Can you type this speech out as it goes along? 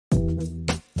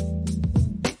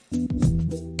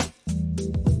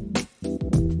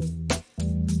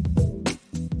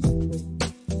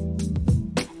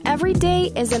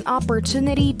Day is an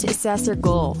opportunity to assess your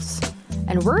goals.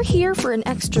 And we're here for an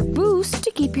extra boost to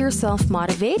keep yourself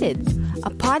motivated. A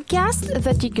podcast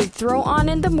that you could throw on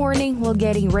in the morning while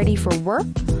getting ready for work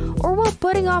or while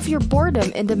putting off your boredom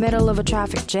in the middle of a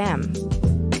traffic jam.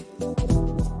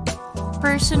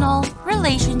 Personal,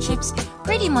 relationships,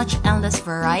 pretty much endless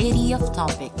variety of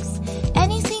topics.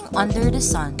 Anything under the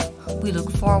sun. We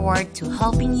look forward to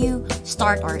helping you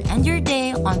start or end your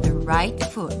day on the right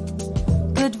foot.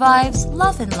 Good vibes,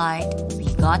 love and light, we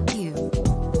got you.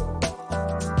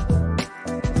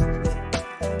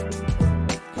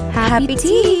 Happy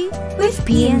Tea with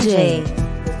P&J.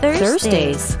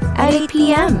 Thursdays at 8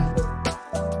 p.m.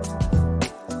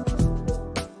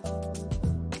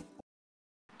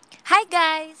 Hi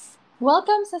guys!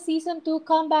 Welcome sa Season 2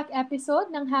 comeback episode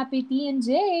ng Happy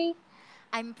P&J.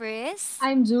 I'm Pris.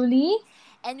 I'm Julie.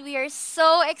 And we are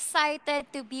so excited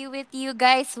to be with you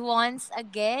guys once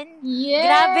again. Yes!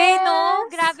 Grabe, no?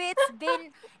 Grabe, it's been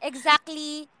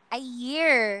exactly a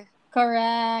year.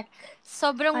 Correct.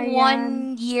 Sobrang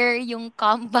Ayan. 1 year yung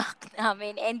comeback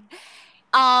namin. And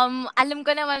alam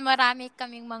ko naman marami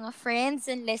kaming mga friends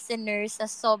and listeners na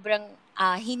sobrang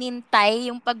hinintay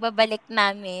yung pagbabalik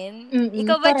namin.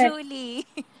 Ikaw ba, correct. Julie?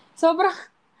 Sobrang,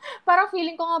 parang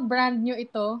feeling ko nga brand new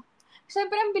ito.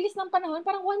 Siyempre, ang bilis ng panahon.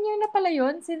 Parang 1 year na pala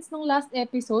yun since nung last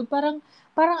episode. Parang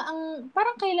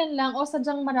kailan lang o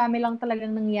sadyang marami lang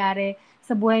talagang nangyari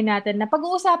sa buhay natin na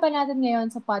pag-uusapan natin ngayon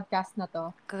sa podcast na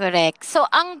to. Correct. So,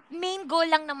 ang main goal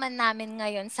lang naman namin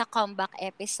ngayon sa comeback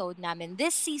episode namin,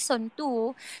 this season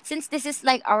 2, since this is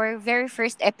like our very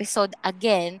first episode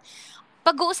again,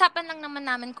 pag-uusapan lang naman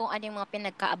namin kung ano yung mga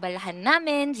pinagkaabalahan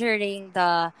namin during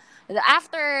the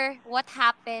after what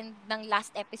happened ng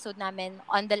last episode namin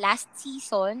on the last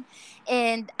season,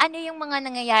 and ano yung mga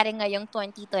nangyayari ngayong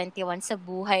 2021 sa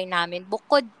buhay namin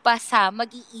bukod pa sa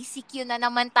mag-ECQ na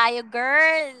naman tayo,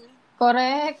 girl.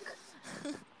 Correct.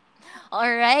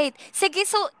 Alright. Sige,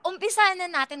 so umpisa na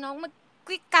natin. No?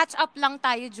 Quick catch up lang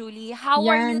tayo, Julie. How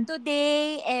are you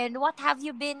today and what have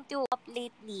you been to up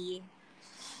lately?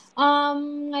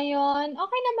 Ngayon,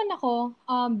 okay naman ako.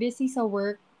 Busy sa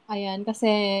work. Ayan, kasi,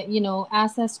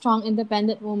 as a strong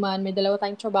independent woman, may dalawa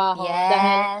tayong trabaho. Yes.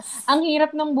 Dahil ang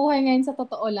hirap ng buhay ngayon sa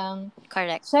totoo lang.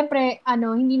 Correct. Siyempre,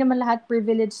 hindi naman lahat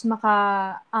privileged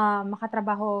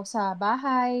makatrabaho sa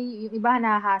bahay. Yung iba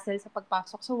na-hassle sa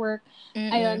pagpasok sa work.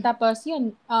 Ayun, tapos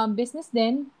yun, business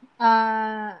din.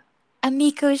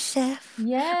 Amico Chef.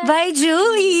 Yes. By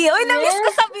Julie. Oy, namiss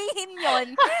ko sabihin yon.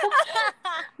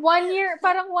 1 year,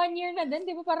 parang 1 year na din,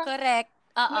 di ba? Parang, correct.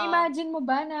 Imagine mo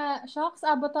ba na, shocks,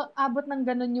 abot ng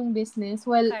ganun yung business?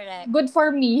 Well, correct. good for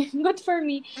me. Good for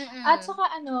me. Mm-mm. At saka,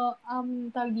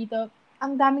 tawag dito,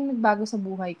 ang daming nagbago sa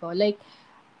buhay ko. Like,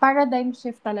 paradigm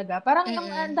shift talaga. Parang,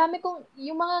 ang dami kong,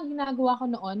 yung mga ginagawa ko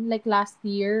noon, like last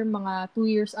year, mga 2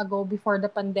 years ago before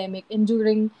the pandemic, and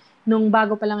during nung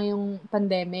bago pa lang yung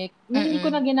pandemic, hindi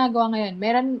ko na ginagawa ngayon.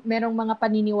 Merong mga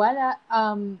paniniwala,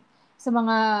 sa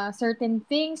mga certain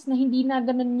things na hindi na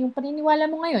ganun yung paniniwala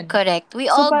mo ngayon. Correct. We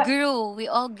all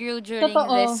grew during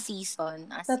this season.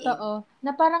 Totoo.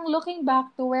 Na parang looking back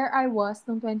to where I was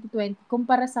noong 2020,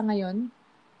 kumpara sa ngayon,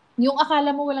 yung akala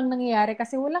mo walang nangyayari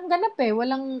kasi walang ganap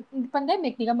walang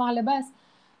pandemic, di ka makalabas.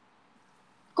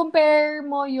 Compare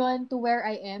mo yon to where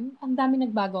I am, ang daming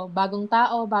nagbago. Bagong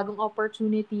tao, bagong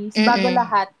opportunities, bago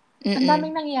lahat. Ang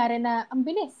daming nangyayari na ang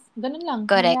bilis. Ganun lang.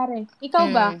 Correct. Nangyari. Ikaw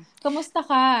ba? Kamusta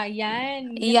ka?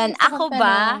 Yan. Yan. Ako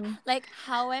ba? Like,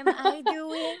 how am I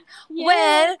doing? Yeah.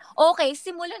 Well, okay.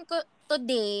 Simulan ko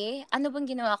today. Ano bang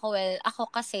ginawa ko? Well,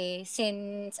 ako kasi,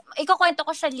 ikukwento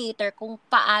ko siya later kung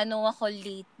paano ako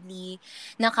lately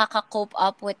nakaka-cope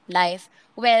up with life.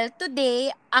 Well,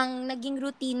 today, ang naging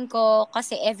routine ko,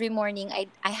 kasi every morning,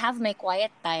 I have my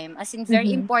quiet time. As in,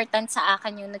 very important sa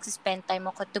akin yung nagsispend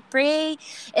time ako to pray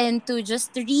and to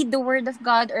just read the Word of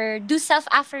God or do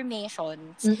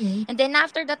self-affirmations. And then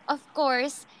after that, of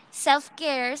course,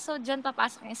 self-care. So, dyan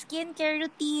papasok yung skincare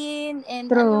routine. And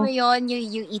ano yun,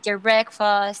 you eat your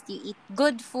breakfast, you eat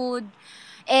good food.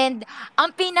 And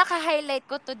ang pinaka-highlight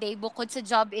ko today, bukod sa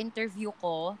job interview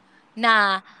ko,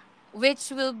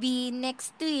 which will be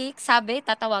next week, sabi,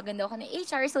 tatawagan daw ako ng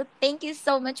HR. So, thank you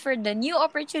so much for the new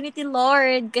opportunity,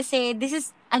 Lord. Kasi this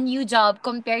is a new job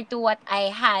compared to what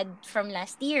I had from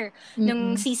last year.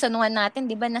 Nung season 1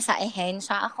 natin, di ba, nasa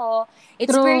ehensya ako.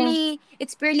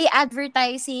 It's purely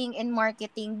advertising and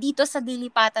marketing. Dito sa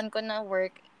dilipatan ko na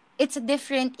work, it's a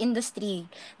different industry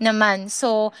naman.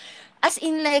 So, as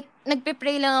in like,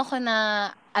 nagpe-pray lang ako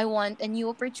na I want a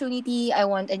new opportunity, I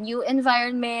want a new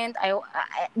environment,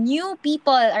 new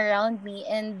people around me,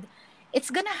 and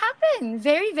it's gonna happen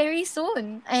very, very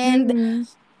soon. And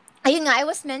ayun nga, I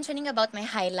was mentioning about my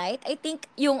highlight. I think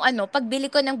yung pagbili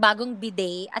ko ng bagong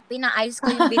bidet at pinaayos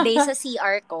ko yung bidet sa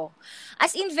CR ko.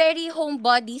 As in, very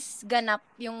homebodies ganap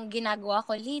yung ginagawa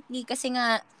ko lately. Kasi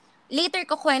nga, later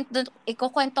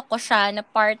ikukwento ko siya na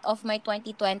part of my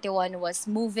 2021 was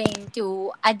moving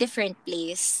to a different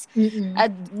place.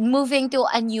 Moving to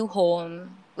a new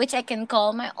home, which I can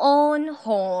call my own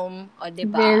home. O,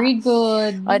 diba? Very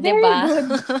good. O, Very diba? good.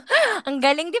 Ang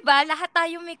galing, diba? Lahat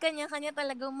tayo may kanya-kanya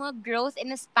talagang mga growth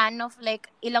in a span of like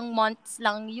ilang months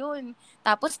lang yun.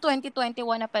 Tapos 2021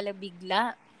 na pala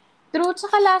bigla. True.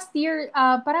 Tsaka last year,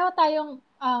 pareho tayong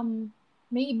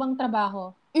may ibang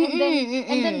trabaho. And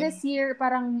then this year,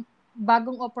 parang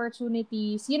bagong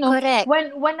opportunities. You know, Correct.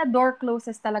 when a door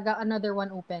closes talaga, another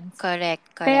one opens. Correct.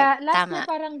 Kaya last Tama. year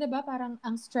parang 'di ba parang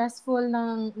ang stressful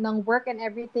ng work and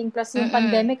everything plus yung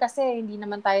pandemic kasi hindi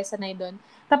naman tayo sanay doon.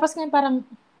 Tapos ngayon parang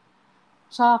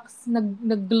shocks,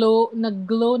 nag-glow,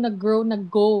 nag-grow,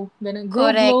 nag-go. Ganun.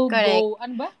 Grow, glow, go.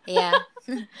 Ano ba? Yeah.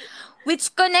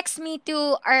 Which connects me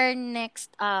to our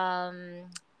next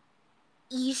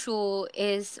issue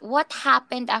is what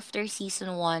happened after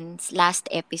season 1's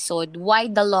last episode. Why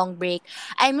the long break?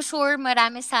 I'm sure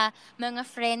marami sa mga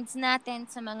friends natin,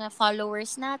 sa mga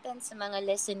followers natin, sa mga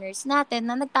listeners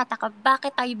natin na nagtataka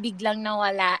bakit tayo biglang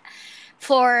nawala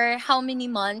for how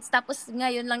many months. Tapos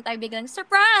ngayon lang tayo biglang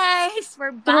surprise!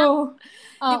 We're back. True.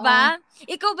 Diba?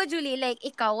 Ikaw ba, Julie? Like,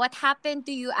 ikaw, what happened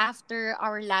to you after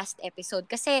our last episode?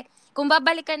 Kasi, kung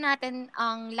babalikan natin,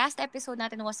 ang last episode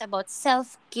natin was about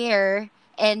self-care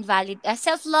and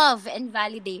self-love and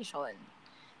validation.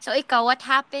 So, ikaw, what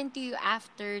happened to you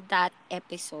after that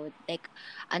episode? Like,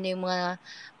 ano yung mga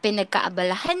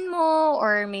pinagkaabalahan mo?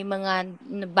 Or may mga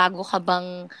bago ka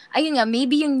bang, ayun nga,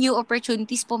 maybe yung new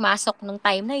opportunities pumasok nung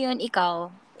time na yun.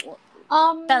 Ikaw,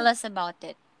 tell us about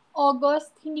it.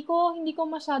 August, hindi ko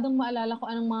masyadong maalala kung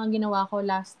anong mga ginawa ko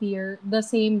last year, the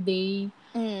same day.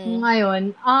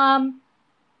 Ngayon,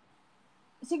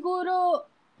 siguro,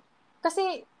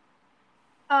 kasi,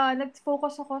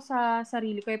 nag-focus ako sa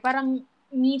sarili ko eh. Parang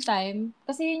me time.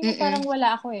 Kasi yun yung parang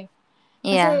wala ako eh.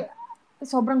 Kasi,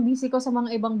 sobrang busy ko sa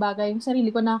mga ibang bagay. Yung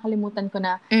sarili ko, nakakalimutan ko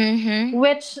na.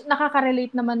 Which,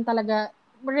 nakaka-relate naman talaga,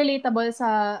 relatable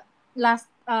sa last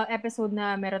episode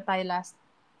na meron tayo last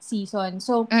season.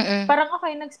 So, parang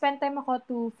okay, nag-spend time ako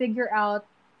to figure out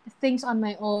things on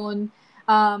my own.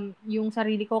 Yung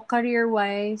sarili ko,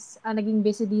 career-wise, naging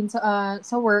busy din sa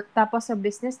work. Tapos sa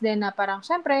business din na parang,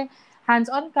 syempre,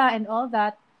 hands-on ka and all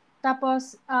that.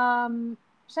 Tapos,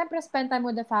 syempre, spend time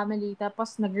with the family.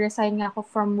 Tapos, nag-resign nga ako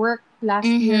from work last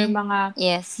year, mga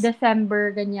December,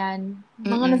 ganyan.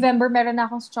 Mga November, meron na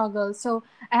akong struggle. So,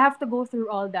 I have to go through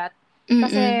all that.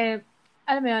 Kasi,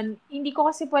 alam mo yun, hindi ko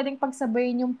kasi pwedeng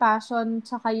pagsabayin yung passion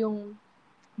tsaka yung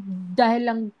dahil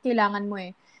lang kailangan mo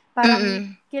eh.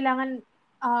 Parang, kailangan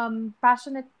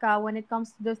passionate ka when it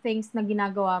comes to the things na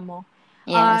ginagawa mo.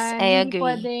 Yes, I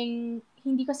agree.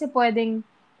 Hindi kasi pwedeng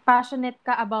passionate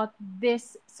ka about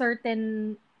this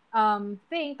certain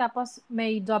thing, tapos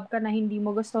may job ka na hindi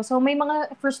mo gusto. So, may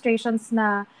mga frustrations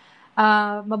na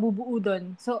mabubuo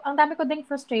dun. So, ang dami ko ding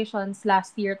frustrations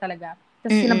last year talaga.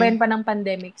 Tapos sinabayan pa ng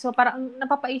pandemic. So, parang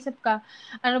napapaisip ka,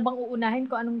 ano bang uunahin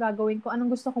ko, anong gagawin ko,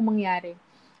 anong gusto kong mangyari.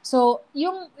 So,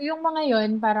 yung mga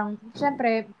yon parang,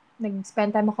 syempre,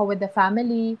 nag-spend time ako with the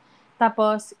family.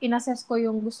 Tapos, inassess ko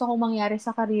yung gusto kong mangyari sa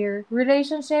career.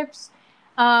 Relationships,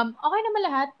 okay naman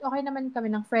lahat. Okay naman kami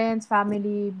ng friends,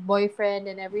 family, boyfriend,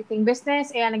 and everything.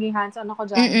 Business, naging hands-on ako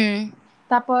dyan.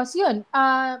 Tapos, yun,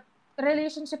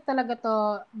 relationship talaga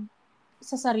to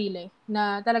sa sarili.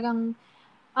 Na talagang,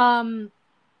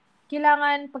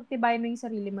 kailangan pagtibayin mo yung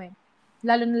sarili mo eh.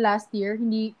 Lalo na last year,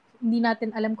 hindi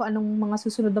natin alam kung anong mga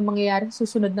susunod na mangyayari sa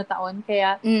susunod na taon.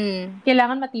 Kaya,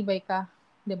 kailangan matibay ka.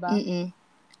 Diba?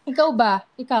 Ikaw ba?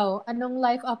 Anong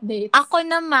life updates? Ako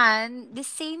naman, the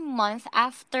same month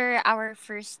after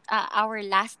our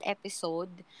last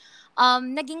episode,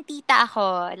 naging tita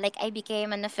ako. Like, I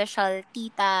became an official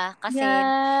tita. Kasi,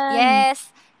 yes,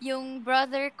 yung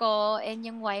brother ko and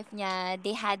yung wife niya,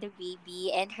 they had a baby.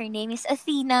 And her name is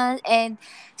Athena. And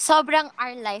sobrang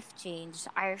our life changed.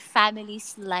 Our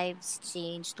family's lives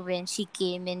changed when she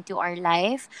came into our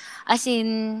life. As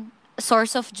in,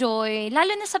 source of joy, lalo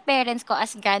na sa parents ko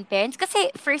as grandparents. Kasi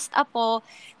first apo,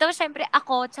 tapos syempre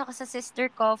ako, tsaka sa sister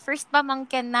ko, first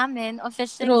pamangkin namin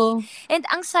officially. True. And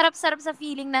ang sarap-sarap sa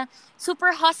feeling na super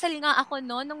hustle nga ako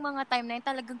nung mga time na yun,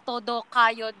 talagang todo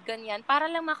kayod, ganyan. Para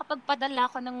lang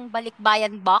makapagpadala ako ng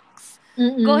balikbayan box.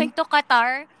 Going to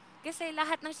Qatar. Kasi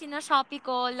lahat ng sinashopee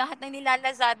ko, lahat ng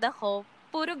nilalazada ko,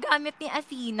 puro gamit ni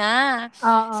Athena.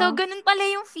 So, ganun pala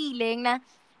yung feeling na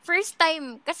first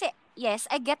time, kasi yes,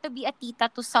 I get to be a tita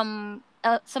to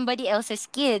somebody else's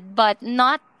kid, but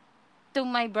not to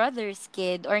my brother's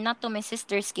kid or not to my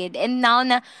sister's kid. And now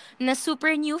na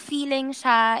super new feeling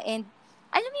siya, and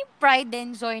alam mo yung pride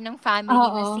and joy ng family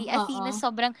na Oo, si oo. Athena,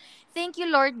 sobrang thank you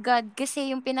Lord God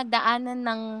kasi yung pinagdaanan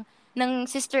ng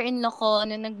sister-in-law ko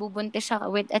nung nagbubuntis siya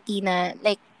with Athena,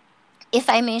 like, if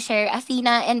I may share,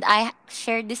 Athena and I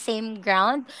share the same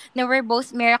ground. Na we're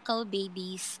both miracle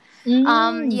babies.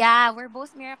 Mm. Yeah, we're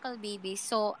both miracle babies.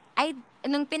 So,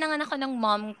 nung pinanganak ko ng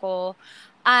mom ko,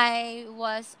 I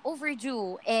was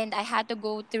overdue and I had to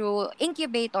go through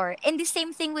incubator. And the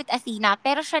same thing with Athena,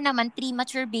 pero siya naman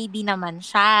premature baby naman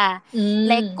siya.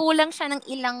 Like Mm. kulang siya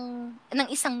ng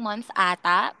isang month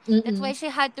ata. That's why Mm. she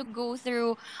had to go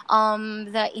through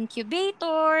the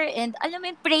incubator, and alam mo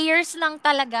yun, prayers lang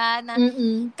talaga na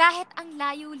Mm. kahit ang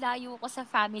layo-layo ko sa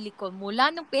family ko,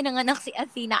 mula nung pinanganak si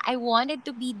Athena, I wanted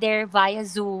to be there via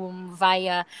Zoom,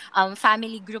 via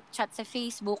family group chat sa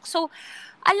Facebook. So,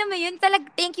 alam mo yun,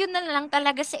 thank you na lang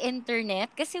talaga sa internet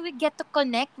kasi we get to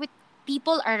connect with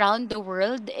people around the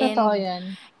world, Totoo and yan.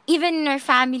 even our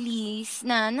families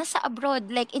na nasa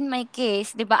abroad. Like in my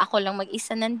case, 'di ba, ako lang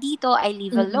mag-isa nandito, I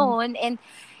live Mm. alone,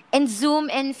 and Zoom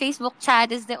and Facebook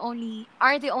chat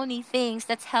are the only things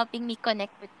that's helping me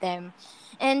connect with them.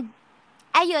 And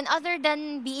ayun, other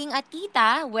than being a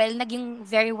tita, well, naging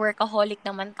very workaholic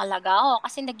naman talaga ako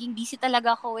kasi naging busy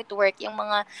talaga ako with work. Yung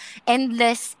mga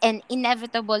endless and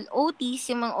inevitable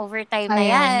OTs, yung mga overtime na Ayan.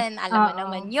 yan, alam mo Oo.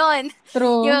 naman yon.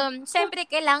 True. Yung, syempre,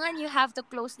 kailangan you have to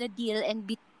close the deal and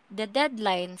beat the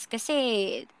deadlines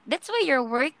kasi that's why you're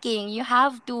working. You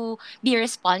have to be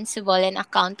responsible and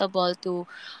accountable to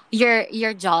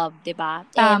your job, 'di ba?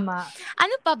 And Tama.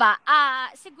 ano pa ba?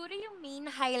 Siguro yung main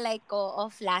highlight ko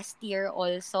of last year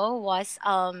also was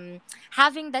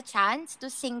having the chance to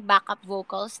sing backup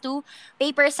vocals to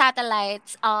Paper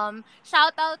Satellites.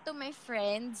 Shout out to my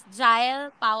friends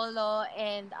Jael, Paolo,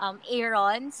 and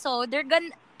Aaron. So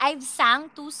I've sang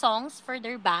 2 songs for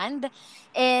their band,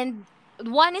 and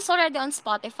one is already on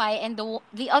Spotify, and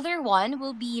the other one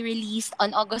will be released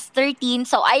on August 13.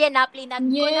 So ayan na, plinag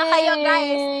ko na kayo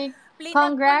guys. Yay!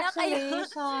 Plinag ko na kayo.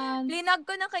 Congratulations! Plinag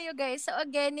ko na kayo guys. So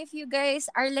again, if you guys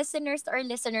are listeners to our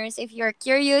listeners, if you're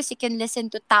curious, you can listen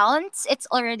to Towns. It's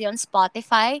already on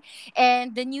Spotify.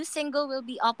 And the new single will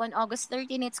be up on August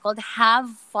 13. It's called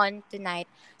Have Fun Tonight.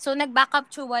 So nag-backup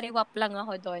chuwariwap lang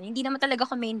ako doon. Hindi naman talaga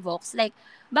ako main vox. Like,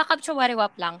 backup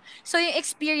chuwariwap lang. So yung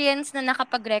experience na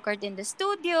nakapag-record in the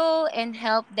studio and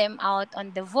help them out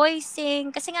on the voicing.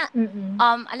 Kasi nga, Mm-mm.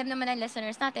 alam naman ng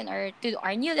listeners natin, or to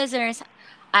our new listeners,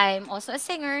 I'm also a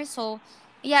singer. So,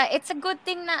 yeah, it's a good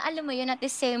thing na, alam mo yun, at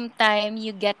the same time, you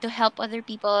get to help other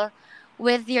people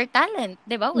with your talent,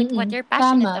 di ba? With what Mm-mm. you're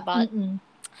passionate Tama. about. Mm-mm.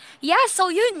 Yeah,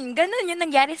 so yun, ganun yung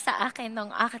nangyari sa akin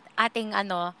nung ating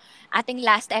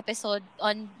last episode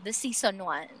on the season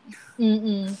 1.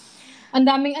 Mm-mm. Ang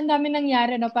daming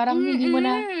nangyari, no? Parang hindi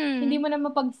Mm-mm. mo na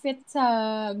mapag-fit sa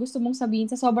gusto mong sabihin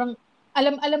sa sobrang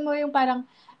alam mo yung parang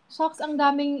shocks, ang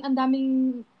daming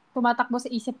tumatakbo sa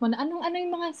isip mo na ano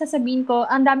yung mga sasabihin ko.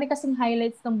 Ang dami kasing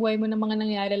highlights ng buhay mo ng mga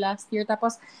nangyari last year,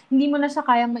 tapos hindi mo na siya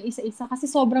kayang maisa-isa kasi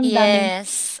sobrang dami.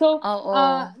 Yes. So, Oo.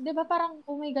 'di ba parang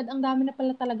oh my God, ang dami na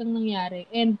pala talagang nangyari.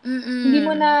 And Mm-mm.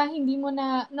 hindi mo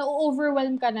na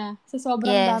na-overwhelm ka na sa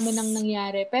sobrang dami ng Yes.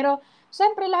 nangyari. Pero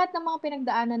syempre lahat ng mga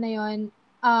pinagdaanan na 'yon,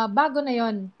 bago na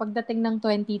 'yon pagdating ng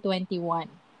 2021.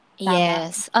 Tama.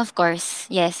 Yes, of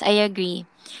course. Yes, I agree.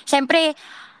 Siyempre,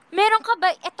 meron ka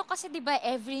ba, eto kasi 'di ba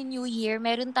every New Year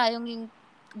meron tayong yung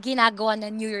ginagawa na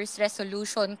New Year's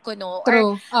resolution kuno,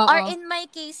 True. or Oo. in my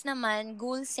case naman,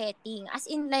 goal setting. As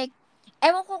in like,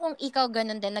 ewan ko kung ikaw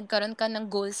ganun din, nagkaroon ka ng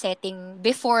goal setting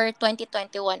before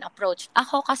 2021 approach.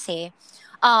 Ako kasi,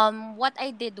 what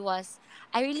I did was,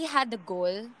 I really had the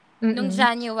goal nung Mm.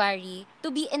 January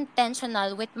to be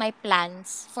intentional with my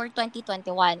plans for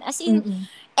 2021. As in, Mm.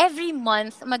 every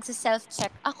month,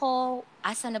 magsa-self-check ako,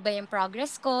 asa na ba yung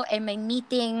progress ko? Am I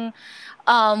meeting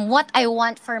what I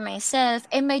want for myself?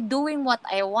 Am I doing what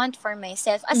I want for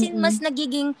myself? As in, Mm. mas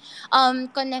nagiging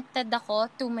connected ako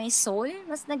to my soul.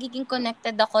 Mas nagiging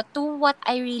connected ako to what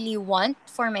I really want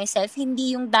for myself.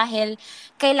 Hindi yung dahil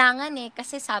kailangan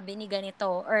kasi sabi ni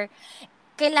ganito, or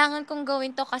kailangan kong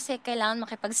gawin 'to kasi kailangan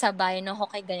makipagsabayan ako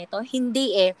kay ganito.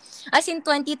 Hindi As in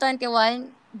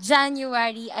 2021,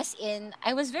 January, as in,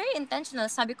 I was very intentional.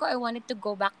 Sabi ko, I wanted to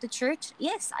go back to church.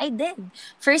 Yes, I did.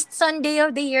 First Sunday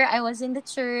of the year, I was in the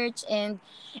church, and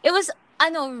it was,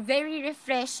 very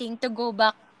refreshing to go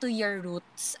back to your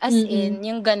roots. As Mm. in,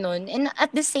 yung ganun. And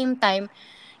at the same time,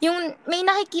 yung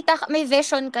may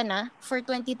vision ka na for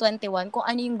 2021 kung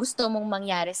ano yung gusto mong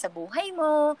mangyari sa buhay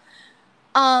mo,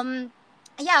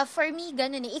 Yeah, for me,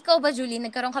 ganun eh. Ikaw ba, Julie,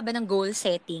 nagkaroon ka ba ng goal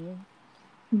setting?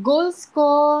 Goals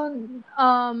ko,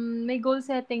 may goal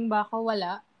setting ba ako?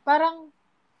 Wala. Parang,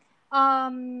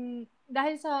 um,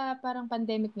 dahil sa parang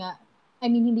pandemic nga, I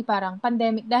mean, hindi parang,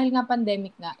 pandemic, dahil nga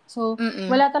pandemic nga. So, Mm-mm.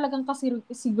 wala talagang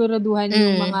kasiguraduhan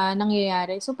yung Mm. mga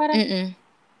nangyayari. So, parang, Mm-mm.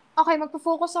 okay,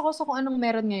 magpo-focus ako sa kung anong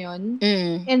meron ngayon.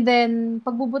 Mm. And then,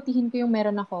 pagbubutihin ko yung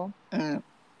meron ako. Mm.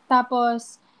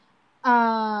 Tapos,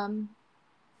 um,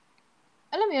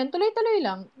 alam mo yun, tuloy-tuloy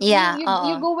lang. Yeah, You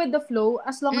oo. go with the flow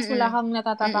as long as wala Mm-mm. kang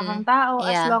natatapakang Mm-mm. tao,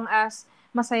 as Yeah. long as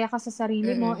masaya ka sa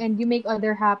sarili mo Mm-mm. and you make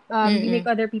Mm-mm.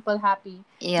 other people happy.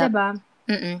 Yep. 'Di ba?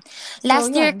 Mm-mm. So,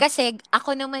 Last year yan. kasi,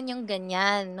 ako naman yung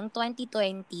ganyan. Nung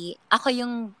 2020, ako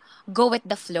yung go with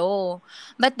the flow.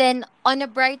 But then, on a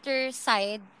brighter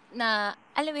side, na,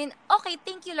 alam mo yun, okay,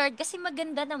 thank you Lord, kasi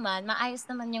maganda naman, maayos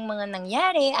naman yung mga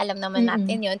nangyari, alam naman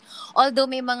natin Mm-mm. yun. Although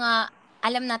may mga,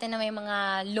 alam natin na may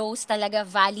mga lows talaga,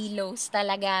 valley lows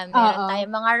talaga, meron Oo.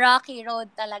 tayong mga rocky road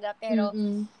talaga, pero,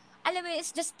 Mm-mm. alam mo yun,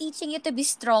 it's just teaching you to be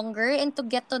stronger and to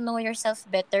get to know yourself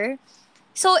better.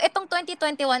 So, itong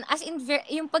 2021, as in,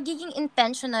 yung pagiging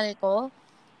intentional ko,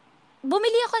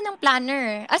 bumili ako ng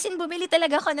planner. As in, bumili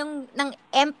talaga ako ng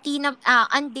empty na,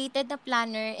 undated na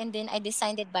planner, and then I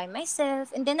designed it by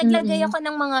myself. And then, naglagay Mm-mm. ako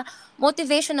ng mga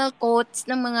motivational quotes,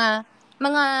 ng mga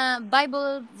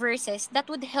Bible verses that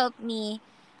would help me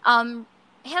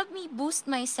boost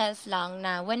myself lang,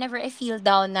 na whenever I feel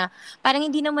down, na parang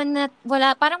hindi naman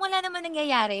parang wala naman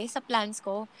nangyayari sa plans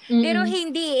ko. Pero Mm-mm.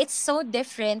 hindi, it's so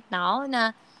different now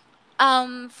na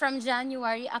from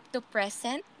January up to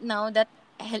present, now that,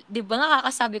 di ba nga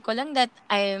kakasabi ko lang that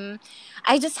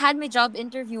I just had my job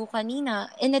interview kanina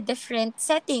in a different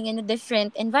setting, in a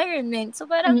different environment. So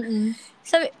parang, Mm-mm.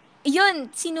 sabi, yun,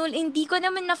 hindi ko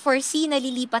naman na-foresee na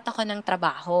lilipat ako ng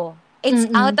trabaho.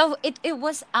 Mm-mm. It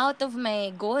was out of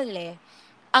my goal eh.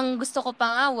 Ang gusto ko pa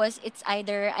nga was, it's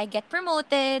either I get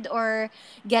promoted or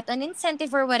get an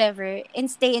incentive or whatever and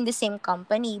stay in the same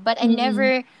company. But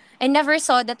Mm-mm. I never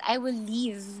saw that I will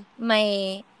leave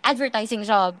my advertising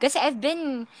job. Kasi I've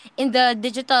been in the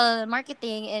digital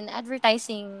marketing and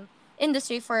advertising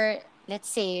industry for, let's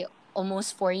say,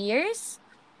 almost 4 years.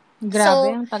 Grabe,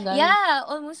 So, ang tagal. yeah,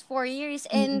 almost 4 years.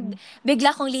 And Mm-mm.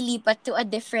 bigla kong lilipat to a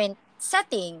different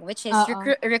setting, which is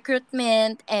Oo.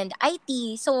 recruitment and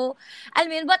IT. So,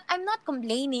 alam mo yun, but I'm not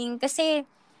complaining kasi,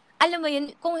 alam mo yun,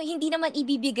 kung hindi naman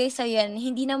ibibigay sa yan,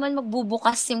 hindi naman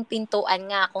magbubukas yung pintuan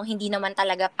nga kung hindi naman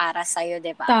talaga para sa'yo,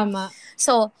 di ba? Tama.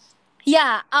 So,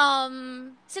 yeah,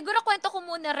 siguro kwento ko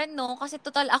muna rin, no, kasi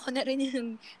total ako na rin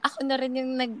yung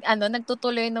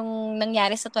nagtutuloy nung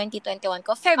nangyari sa 2021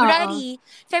 ko. Oo.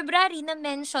 February na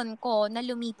mention ko na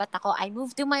lumipat ako. I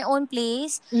moved to my own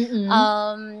place. Mm-mm.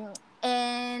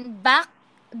 And back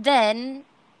then,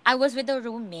 I was with a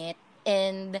roommate,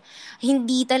 and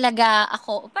hindi talaga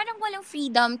ako, parang walang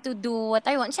freedom to do what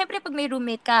I want. Syempre, pag may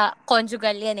roommate ka,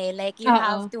 conjugal yan eh. Like,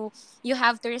 Oo. you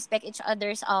have to respect each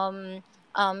other's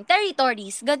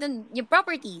territories, ganun, yung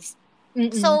properties.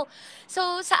 Mm-mm. So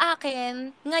sa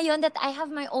akin, ngayon that I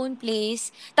have my own place,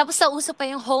 tapos sa uso pa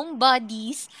yung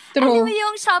homebodies, alam mo True.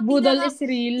 yung Shopee na Budol nga, is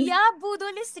real. yeah,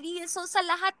 budol is real. So sa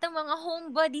lahat ng mga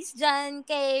homebodies dyan,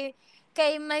 kay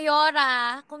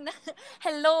Mayora,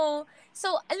 hello.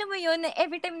 So, alam mo yun, na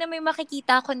every time na may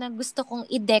makikita ako na gusto kong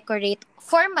i-decorate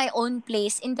for my own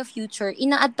place in the future,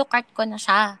 ina-add to cart ko na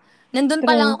siya. Nandun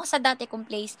pa lang True. ako sa dati kong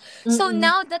place. So, Mm-mm.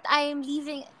 now that I am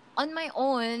living on my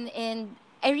own, and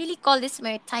I really call this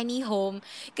my tiny home,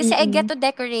 kasi I get Mm-mm. to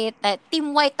decorate,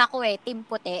 team white ako eh, team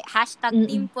puti, Mm-mm.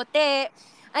 #team puti.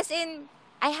 As in,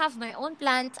 I have my own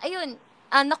plants. Ayun,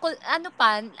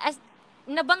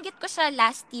 nabanggit ko siya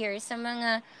last year sa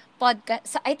mga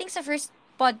podcast, I think sa first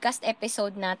podcast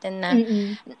episode natin na,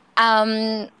 Mm-mm.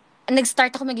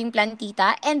 nag-start ako maging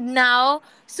plantita, and now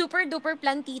super duper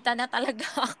plantita na talaga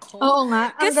ako. Oo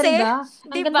nga, ang Kasi, ganda.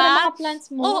 Ang 'di ganda ng ba? mga plants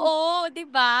mo. Oo, 'di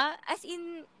ba? As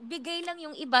in, bigay lang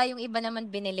yung iba naman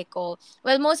binili ko.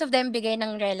 Well, most of them bigay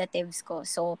ng relatives ko.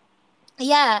 So,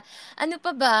 yeah. Ano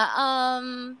pa ba?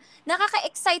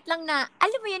 Nakaka-excite lang na,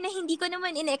 alam mo yun, na hindi ko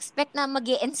naman in-expect na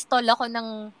mag-i-install ako ng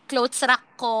clothes rack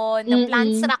ko, ng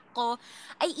plants Mm-mm. rack ko.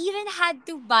 I even had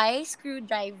to buy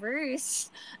screwdrivers.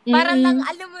 Para lang, Mm-mm.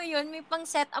 alam mo yun, may pang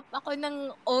set up ako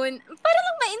ng own, para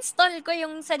lang ma-install ko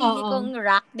yung sarili Oo. kong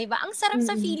rack, 'di ba? Ang sarap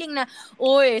sa Mm-mm. feeling na,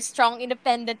 uy, strong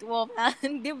independent woman,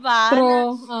 'di ba? Na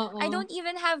True. I Oo. don't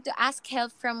even have to ask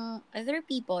help from other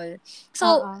people.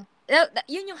 So, Oo.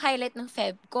 yun yung highlight ng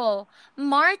Feb ko.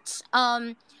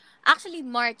 Actually,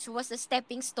 March was a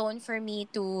stepping stone for me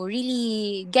to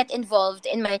really get involved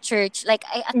in my church. Like,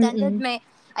 I attended Mm-mm.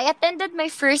 I attended my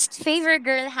first Favor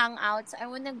Girl hangouts. I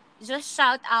want to just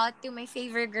shout out to my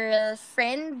Favor Girl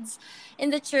friends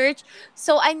in the church.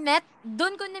 So I met,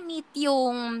 doon ko na-meet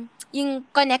yung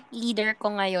connect leader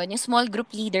ko ngayon, yung small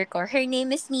group leader ko. Her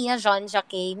name is Mia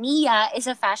Jean-Jacques. Mia is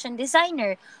a fashion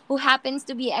designer who happens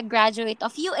to be a graduate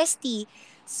of UST.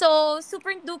 So,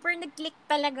 super duper nag-click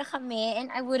talaga kami,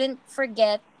 and I wouldn't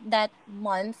forget that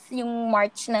month, yung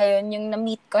March na yun, yung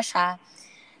na-meet ko siya.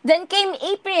 Then came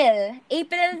April.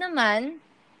 April naman,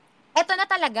 eto na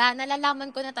talaga,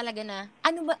 nalalaman ko na talaga na,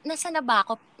 ano ba, nasa na ba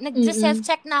ako?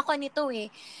 Nag-self-check na ako nito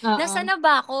eh. Nasa na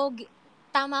ba ako?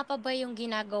 Tama pa ba yung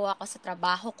ginagawa ko sa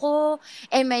trabaho ko?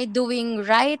 Am I doing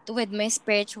right with my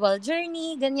spiritual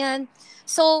journey? Ganyan.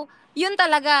 So, yun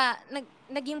talaga,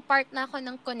 naging part na ako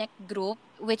ng Connect group,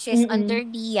 which is under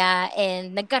Lia,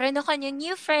 and nagkaroon ako ng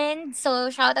new friend. So,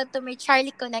 shout out to my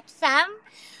Charlie Connect fam,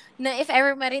 na if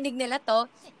ever marinig nila to.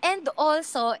 And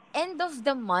also, end of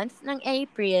the month ng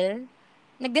April,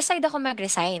 nag-decide ako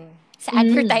mag-resign sa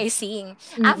advertising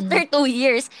after 2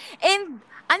 years. And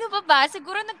ano pa ba,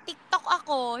 siguro nag-TikTok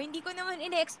ako. Hindi ko naman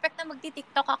ine-expect na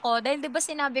magti-TikTok ako. Dahil 'di ba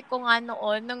sinabi ko nga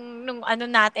noon, nung ano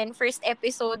natin, first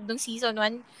episode nung season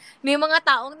 1, may mga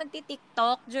taong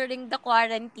nagti-TikTok during the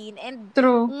quarantine. And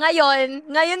True. ngayon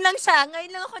lang siya.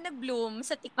 Ngayon lang ako nag-bloom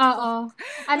sa TikTok. Oo.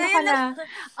 Ano ka na?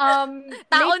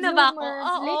 Tao Late na ba ako? bloomer.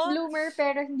 Oo. Late bloomer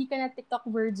pero hindi ka na TikTok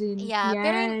virgin. Yeah,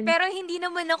 Yan. pero hindi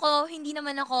naman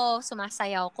ako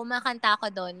sumasayaw. Kumakanta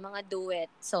ako doon, mga duet.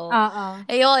 So,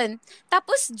 ayun.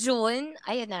 Tapos June,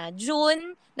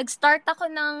 nag-start ako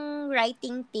ng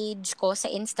writing page ko sa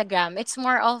Instagram. It's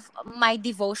more of my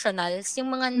devotionals,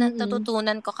 yung mga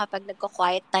natututunan ko kapag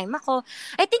nagko-quiet time ako.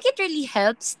 I think it really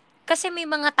helps kasi may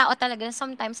mga tao talaga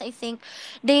sometimes I think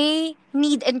they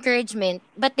need encouragement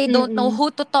but they don't know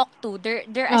who to talk to.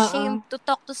 They're ashamed to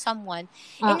talk to someone.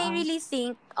 And I really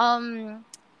think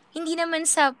hindi naman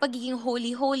sa pagiging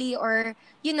holy or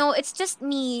it's just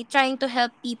me trying to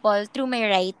help people through my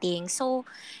writing. So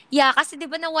yeah, kasi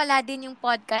 'di ba nawala din yung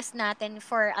podcast natin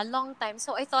for a long time.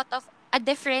 So I thought of a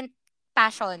different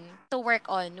passion to work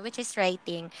on, which is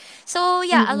writing. So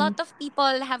yeah, a lot of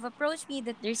people have approached me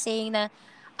that they're saying na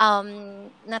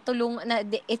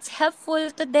it's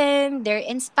helpful to them, they're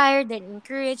inspired, they're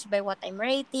encouraged by what I'm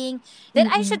writing,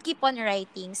 then I should keep on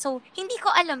writing. So hindi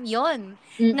ko alam yon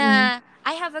na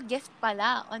I have a gift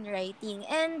pala on writing.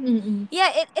 And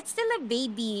yeah, it's still a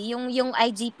baby yung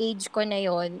IG page ko na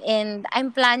yon, and I'm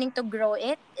planning to grow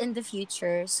it in the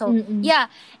future. So yeah,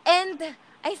 and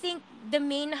I think the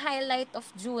main highlight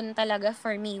of June talaga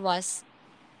for me was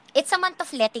it's a month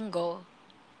of letting go.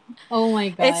 Oh my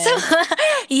God.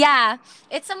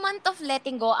 It's a month of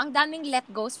letting go. Ang daming let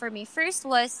goes for me. First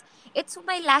was, it's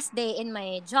my last day in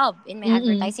my job, in my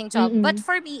advertising job. But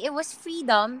for me, it was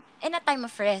freedom and a time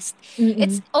of rest.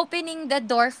 It's opening the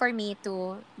door for me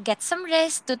to get some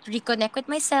rest, to reconnect with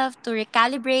myself, to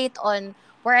recalibrate on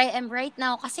where I am right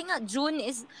now. Kasi nga, June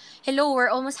is, we're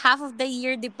almost half of the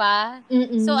year, di ba?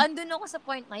 So, andun ako sa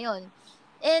point ngayon.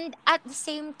 And at the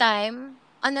same time,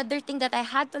 another thing that I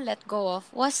had to let go of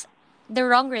was the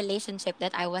wrong relationship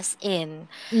that I was in.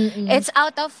 It's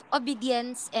out of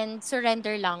obedience and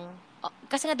surrender lang.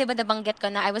 Kasi nga, di ba nabanggit ko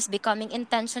na I was becoming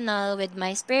intentional with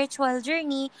my spiritual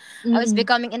journey. I was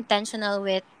becoming intentional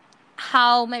with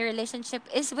how my relationship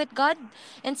is with God.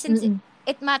 And since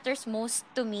it matters most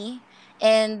to me,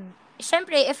 and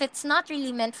syempre, if it's not really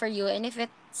meant for you, and if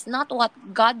it's not what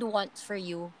God wants for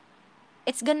you,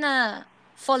 it's gonna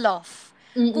fall off.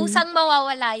 Kusang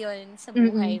mawawala yon sa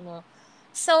buhay mo.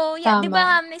 So, yeah, di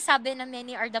ba may sabi na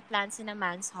many are the plans in a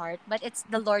man's heart, but it's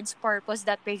the Lord's purpose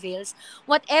that prevails.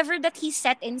 Whatever that He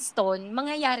set in stone,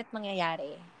 mangyayari at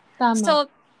mangyayari. Tama. So,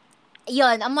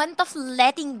 yun, a month of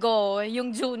letting go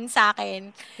yung June sa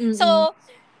akin. So,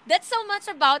 that's so much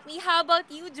about me. How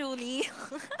about you, Julie?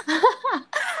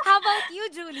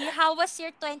 How was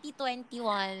your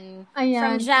 2021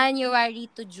 from January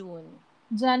to June?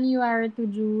 January to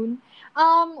June.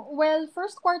 Well,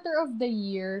 first quarter of the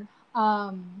year,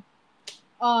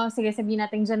 sige, sabihin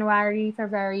natin January,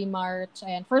 February, March,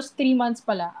 ayan, first 3 months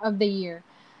pala of the year.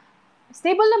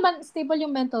 Stable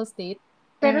yung mental state,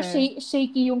 pero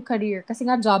shaky yung career, kasi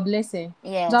nga jobless eh.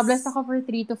 Yes. Jobless ako for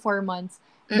 3 to 4 months.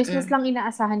 Business lang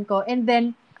inaasahan ko. And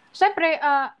then, syempre,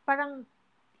 parang,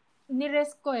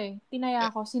 ni-risk ko eh. Tinaya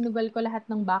ko, sinugal ko lahat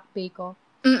ng back pay ko.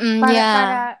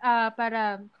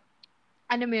 Para,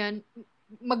 ano mo yun,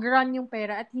 mag-run yung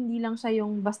pera at hindi lang siya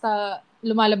yung basta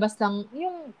lumalabas lang,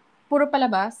 yung puro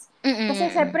palabas.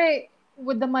 Kasi syempre,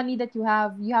 with the money that you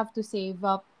have to save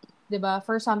up, 'di ba,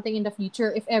 for something in the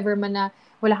future if ever man na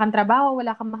wala kang trabaho,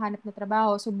 wala kang mahanap na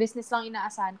trabaho. So business lang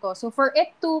inaasahan ko. So for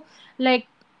it to like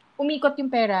umikot yung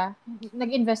pera,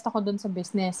 nag-invest ako dun sa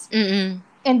business. Mm-mm.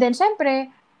 And then, syempre,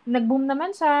 nag-boom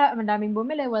naman siya, madaming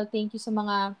bumili. Well, thank you sa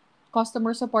mga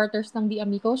customer supporters ng The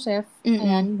Amico Chef, Mm-mm.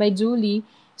 ayan, by Julie.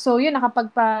 So, yun,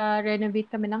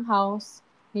 nakapagpa-renovate kami ng house,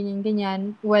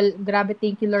 ganyan-ganyan. Well, grabe,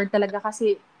 thank you Lord talaga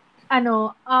kasi, ang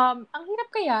hirap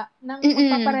kaya ng Mm-mm.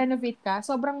 magpaparenovate ka,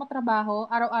 sobrang matrabaho,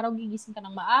 araw-araw gigising ka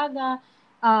ng maaga,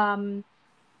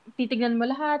 titignan mo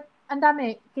lahat, ang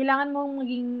dami. Kailangan mong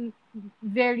maging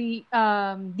very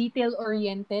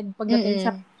detail-oriented pagdating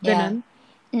sa Mm-mm. Yeah. ganun.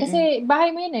 Mm-mm. Kasi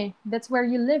bahay mo yun eh. That's where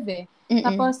you live eh. Mm-mm.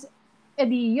 Tapos,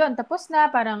 edi yun, tapos na,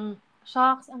 parang,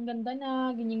 shocks, ang ganda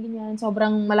na, ganyan-ganyan.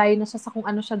 Sobrang malayo na siya sa kung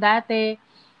ano siya dati.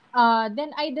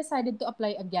 Then, I decided to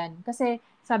apply again. Kasi,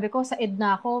 sabi ko, sa ed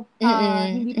na ako,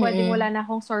 Mm-mm. hindi pwedeng Mm-mm. wala na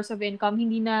akong source of income.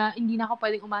 Hindi na ako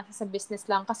pwedeng umasa sa business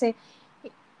lang. Kasi,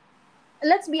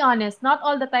 let's be honest, not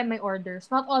all the time may orders.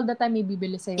 Not all the time may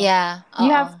bibili sa'yo. Yeah. You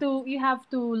Oo. have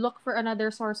to look for another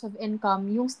source of income,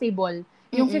 yung stable.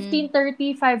 Yung Mm-mm.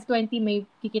 15-30, 5-20 may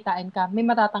kikitain ka, may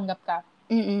matatanggap ka.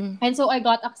 Mm-mm. And so I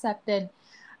got accepted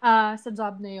sa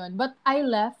job na yon. But I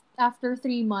left after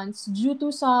 3 months due to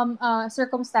some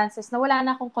circumstances na wala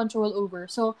na akong control over.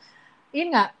 So,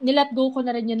 yun nga, nilet go ko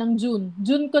na rin yun ng June.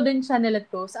 June ko din siya nilet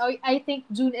go. So, I think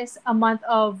June is the month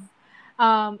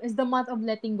of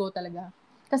letting go talaga.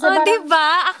 Kasi Oh, parang, diba?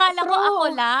 Akala ko ako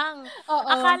true. lang. Oo.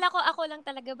 Akala ko ako lang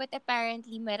talaga, but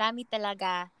apparently marami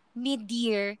talaga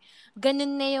mid-year.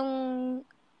 Ganun na yung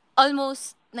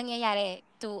almost nangyayari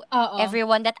to Oo.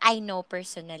 everyone that I know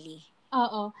personally.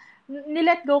 Oo.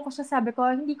 Nilet go ko siya, sabi ko,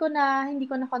 hindi ko na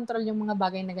control yung mga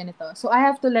bagay na ganito. So I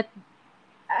have to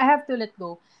let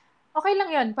go. Okay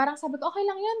lang 'yun. Parang sabi ko, okay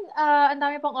lang 'yun. Ang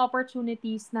dami pang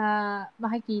opportunities na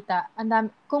makikita. Ang dami,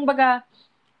 kumbaga,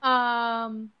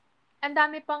 ang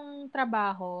dami pang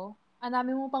trabaho. Ang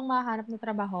dami mo pang mahanap na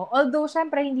trabaho. Although,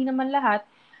 syempre, hindi naman lahat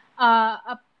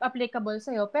applicable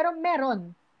sa'yo. Pero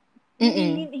meron. Hindi,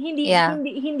 Mm-mm. hindi, hindi, Yeah.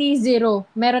 hindi zero.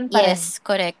 Meron pa rin. Yes,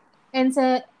 correct.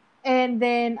 And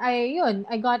then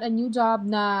I got a new job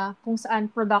na kung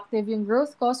saan productive yung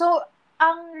growth ko. So,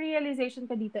 ang realization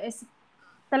ko dito is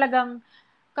talagang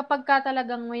kapag ka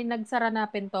talagang may nagsara na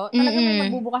pinto, talagang may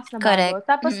Mm-mm. magbubukas na bago. Correct.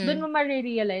 Tapos doon Mm-mm. mo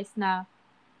ma-realize na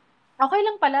okay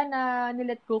lang pala na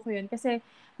nilet go ko yun kasi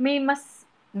may mas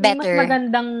Better.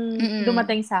 magandang Mm-mm.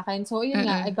 dumating sa akin. So, yun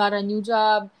nga, Mm-mm. I got a new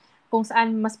job kung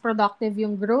saan mas productive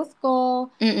yung growth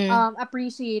ko, Mm-mm.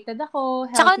 appreciated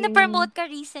ako, Tsaka helping. na-promote ka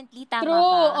recently, tama True,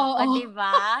 ba? oo. O,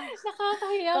 diba?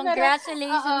 Nakakahiya, pero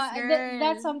Congratulations,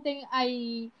 that's girl. something I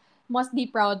must be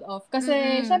proud of. Kasi,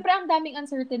 Mm-mm. syempre, ang daming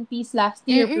uncertainties last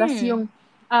year, plus Mm-mm. yung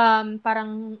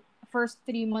parang first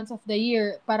 3 months of the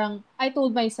year, parang I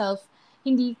told myself,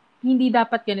 hindi hindi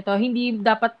dapat ganito, hindi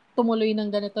dapat tumuloy ng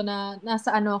ganito na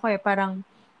nasa ano ako eh, parang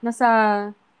nasa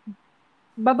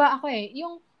baba ako eh.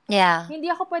 Yung Yeah. hindi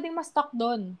ako pwedeng ma-stuck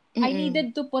doon. I Mm-mm. needed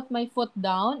to put my foot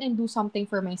down and do something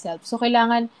for myself. So,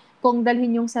 kailangan kong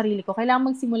dalhin yung sarili ko.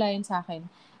 Kailangan magsimula yun sa akin.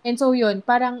 And so, yun.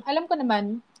 Parang, alam ko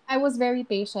naman, I was very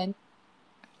patient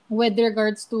with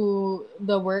regards to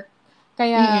the work.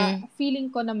 Kaya, Mm-mm. feeling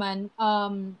ko naman,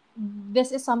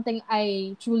 this is something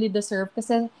I truly deserve.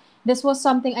 Kasi, this was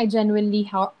something I genuinely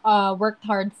worked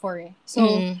hard for eh.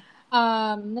 So, Mm-mm.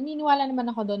 naniniwala naman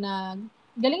ako doon na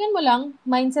galingan mo lang,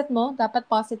 mindset mo, dapat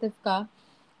positive ka.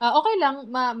 Okay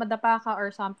lang, madapa ka or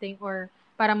something, or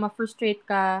parang ma-frustrate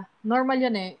ka. Normal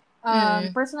yun eh.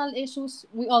 Mm-mm. Personal issues,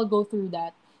 we all go through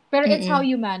that. Pero it's how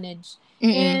Mm-mm. you manage.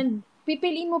 Mm-mm. And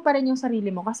pipiliin mo pa rin yung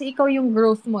sarili mo kasi ikaw yung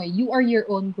growth mo eh. You are your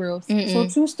own growth. So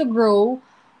Mm-mm. choose to grow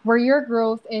where your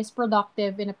growth is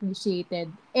productive and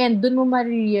appreciated. And dun mo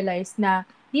ma-realize na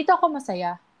dito ako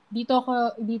masaya. Dito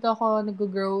ako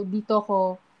nag-grow. Dito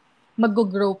ako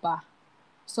mag-grow pa.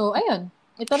 So, ayun.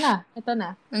 Ito na.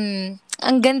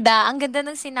 Ang ganda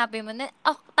ng sinabi mo.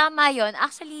 Tama yon.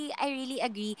 Actually, I really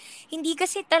agree. Hindi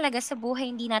kasi talaga sa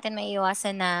buhay, hindi natin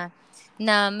maiiwasan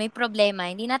na may problema.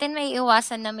 Hindi natin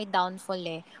maiiwasan na may downfall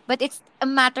eh. But it's a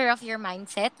matter of your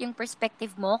mindset, yung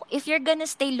perspective mo. If you're gonna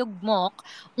stay lugmok,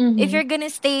 if Mhm. you're gonna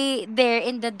stay there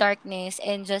in the darkness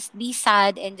and just be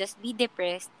sad and just be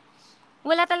depressed,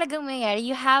 wala talagang mangyayari.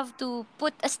 You have to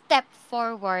put a step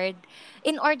forward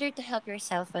in order to help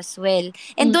yourself as well.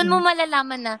 And doon mo Mm-mm.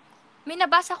 malalaman na, may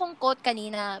nabasa kong quote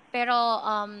kanina, pero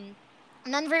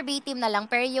non-verbatim na lang,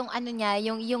 pero yung ano niya,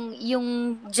 yung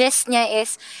gist niya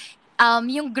is,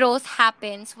 yung growth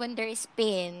happens when there is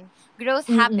pain. Growth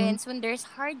Mm-mm. happens when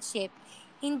there's hardship.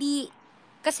 Hindi,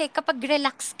 kasi kapag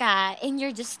relax ka and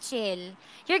you're just chill,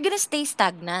 you're gonna stay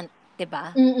stagnant, 'di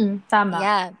ba? Mm-mm. Tama.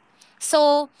 Yeah.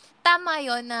 So, tama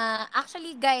yon na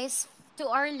actually guys, to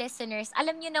our listeners,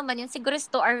 alam nyo naman yun, siguro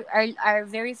to our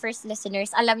very first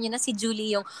listeners, alam nyo na si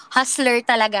Julie yung hustler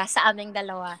talaga sa aming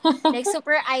dalawa. Like,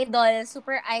 super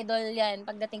idol yan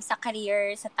pagdating sa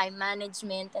career, sa time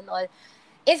management and all.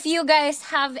 If you guys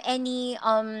have any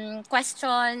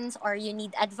questions or you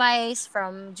need advice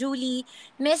from Julie,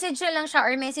 message nyo lang siya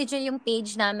or message nyo yung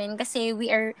page namin kasi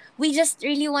we just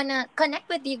really wanna connect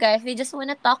with you guys. We just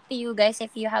wanna talk to you guys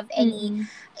if you have any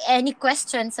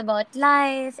questions about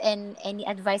life and any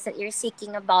advice that you're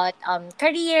seeking about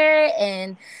career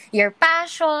and your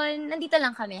passion. Nandito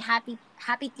lang kami. Happy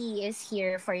Tea is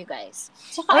here for you guys.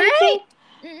 Tsaka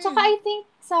I think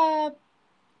sa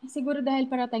siguro dahil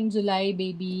parating July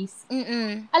babies.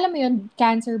 Alam mo yun,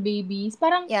 cancer babies.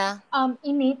 Parang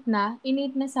innate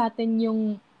na sa atin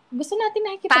yung gusto natin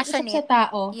nakikipag-usap sa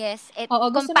tao. Yes.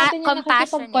 Gusto natin yung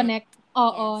nakikipag-connect.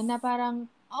 Yes. Na parang,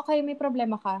 okay, may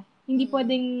problema ka. Hindi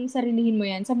pwedeng sarilihin mo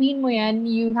yan. Sabihin mo yan,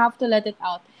 you have to let it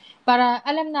out. Para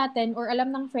alam natin or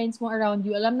alam ng friends mo around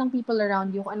you, alam ng people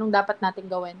around you kung anong dapat natin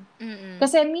gawin.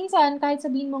 Kasi minsan, kahit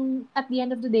sabihin mong at the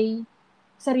end of the day,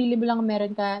 sarili mo lang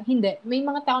meron ka. Hindi. May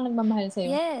mga taong nagmamahal sa'yo.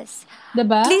 Yes.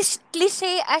 Diba?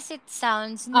 Cliché as it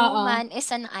sounds, no man is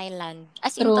an island.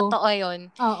 As in, totoo yun.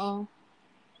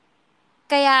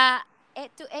 Kaya,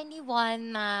 to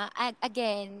anyone na,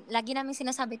 again, lagi namin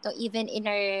sinasabi to even in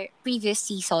our previous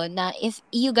season na if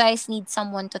you guys need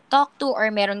someone to talk to or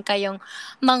meron kayong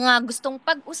mga gustong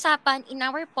pag-usapan in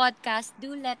our podcast,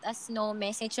 do let us know.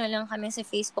 Message nyo lang kami sa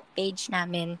Facebook page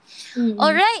namin.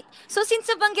 Alright. So, since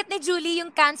nabanggit ni Julie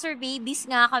yung cancer babies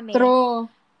nga kami. True.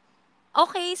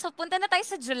 Okay, so punta na tayo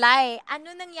sa July.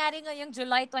 Ano nangyari ngayong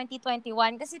July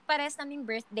 2021? Kasi pares naming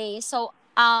birthday. So,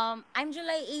 I'm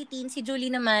July 18, si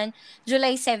Julie naman,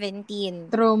 July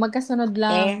 17. True, magkasunod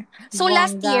lang. Okay. So,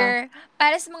 last year,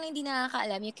 para sa mga hindi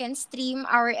nakakaalam, you can stream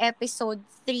our episode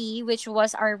 3, which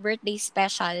was our birthday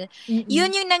special.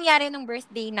 Yun yung nangyari ng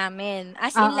birthday namin.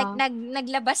 As in, like,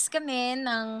 naglabas kami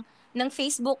ng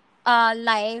Facebook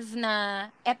live na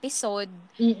episode.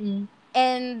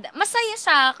 And masaya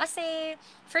siya kasi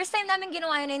first time namin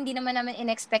ginawa yun, hindi naman namin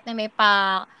in-expect na may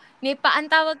ang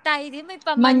tawag tayo din, may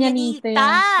pamanyanita,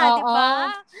 di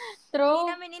ba? True.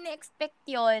 Hindi namin in-expect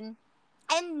yun.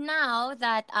 And now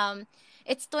that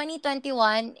it's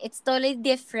 2021, it's totally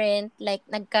different. Like,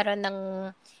 nagkaroon ng,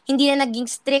 hindi na naging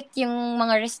strict yung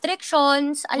mga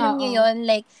restrictions. Alam niyo yun,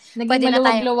 like, naging pwede na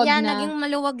tayo, naging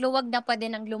maluwag-luwag na,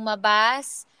 pwede nang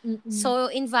lumabas.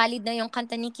 So, invalid na yung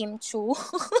kanta ni Kim Chu.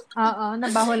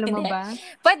 Nabawal lumabas.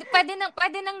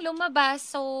 pwede nang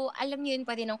lumabas. So, alam niyo yun,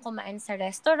 pwede nang kumain sa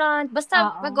restaurant.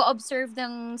 Basta mag-observe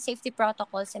ng safety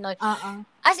protocols and all.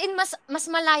 As in, mas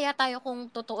malaya tayo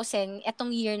kung tutuusin etong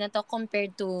year na to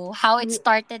compared to how it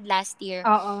started last year.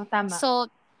 Tama. So,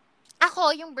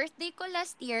 ako, yung birthday ko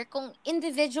last year, kung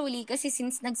individually, kasi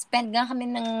since nag-spend nga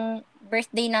kami ng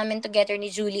birthday namin together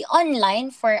ni Julie online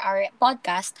for our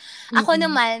podcast, ako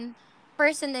naman,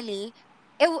 personally,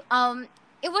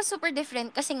 it was super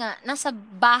different kasi nga, nasa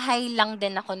bahay lang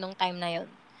din ako nung time na yun.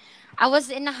 I was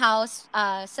in a house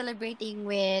celebrating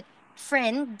with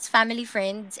friends, family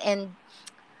friends, and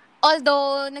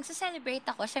although nagse-celebrate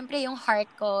ako, syempre yung heart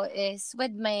ko is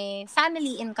with my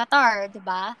family in Qatar, 'di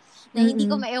ba? Na hindi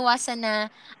ko maiwasan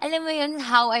na, alam mo yun,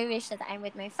 how I wish that I'm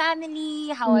with my family,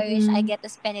 how I wish I get to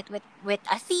spend it with with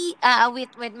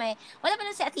my, wala pa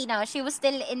lang si Athena, she was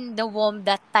still in the womb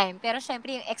that time. Pero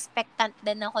syempre yung expectant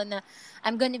din ako na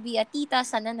I'm gonna be a tita,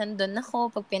 sana nandun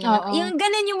ako pag yung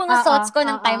ganun yung mga thoughts ko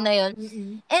ng time na yun.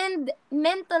 And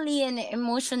mentally and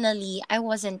emotionally, I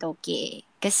wasn't okay.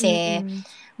 Kasi,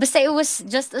 basta it was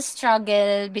just a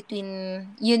struggle between,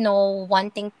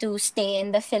 wanting to stay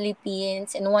in the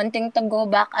Philippines and wanting to go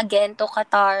back again to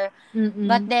Qatar.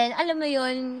 But then, alam mo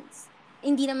yun,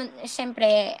 hindi naman,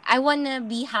 syempre, I wanna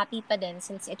be happy pa din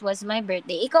since it was my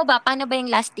birthday. Ikaw ba, paano ba yung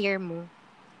last year mo?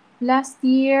 Last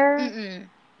year?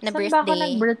 Na saan birthday? Saan ba ako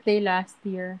nag-birthday last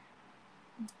year?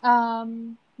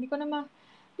 Hindi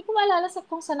ko maalala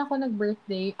kung saan ako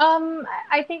nag-birthday.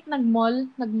 I think nag-mall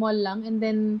lang. And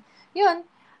then, yun,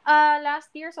 last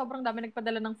year, sobrang dami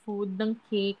nagpadala ng food, ng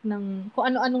cake, ng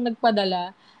kung ano-anong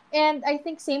nagpadala. And I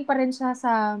think same pa rin siya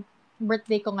sa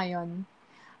birthday ko ngayon.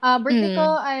 Birthday ko,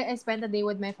 I spent a day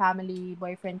with my family,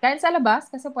 boyfriend. Kahit sa labas,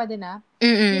 kasi pwede na.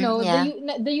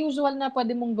 The usual na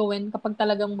pwede mong gawin kapag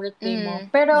talagang birthday mo.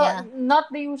 Pero, not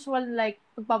the usual like,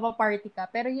 pagpapaparty ka.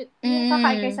 Pero yung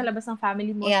kakain kayo sa labas ng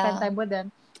family mo, spend time with them.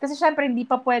 Kasi syempre, hindi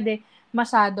pa pwede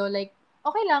masyado. Like,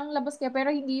 okay lang, labas kayo, pero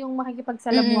hindi yung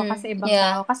makikipagsalamuha kasi ibang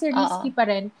tao. Kasi risky pa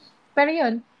rin. Pero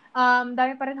yun,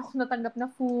 dami pa rin ako natanggap na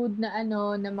food, na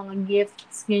na mga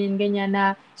gifts, ganyan-ganyan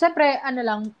na, syempre,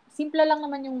 simple lang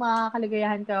naman yung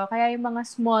makakaligayahan ka. Kaya yung mga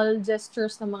small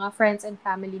gestures ng mga friends and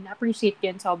family na appreciate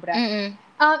yan sobra. Mm-mm.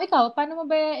 Ikaw, paano mo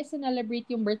ba celebrate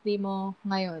yung birthday mo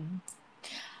ngayon?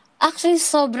 Actually,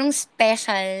 sobrang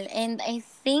special. And I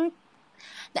think,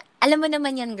 alam mo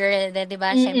naman yan, girl, di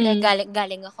ba? Siyempre, Mm-mm.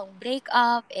 galing akong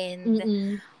breakup and, Mm-mm.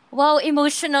 wow,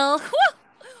 emotional.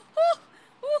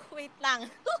 Wait lang.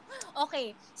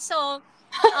 Okay. So,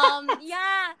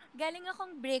 yeah, galing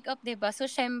akong breakup, di ba? So,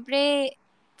 siyempre,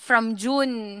 from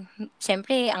June,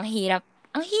 siyempre, ang hirap.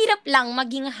 Ang hirap lang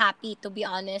maging happy, to be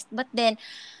honest. But then,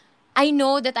 I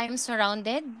know that I'm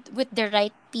surrounded with the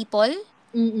right people.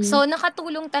 Mm-mm. So,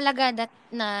 nakatulong talaga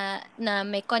na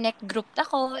may connect group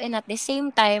ako, and at the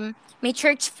same time, may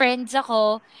church friends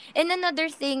ako. And another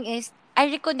thing is, I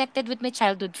reconnected with my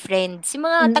childhood friends. Yung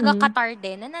mga Mm-mm. taga-Qatar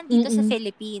din na nandito sa Mm-mm.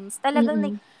 Philippines. Talagang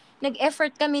Mm-mm.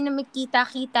 nag-effort kami na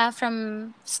magkita-kita from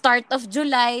start of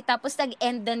July, tapos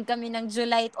nag-end din kami ng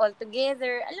July all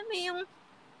together. Alam mo yung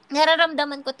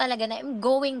nararamdaman ko talaga na I'm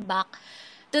going back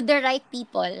to the right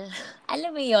people.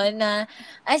 Alam mo yon na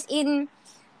as in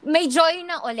may joy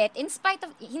na ulit in spite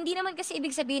of hindi naman kasi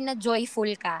ibig sabihin na joyful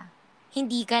ka.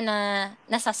 Hindi ka na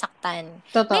nasasaktan.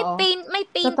 Totoo. May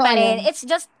pain Totoo pa rin. yan. It's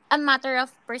just a matter of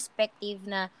perspective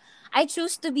na I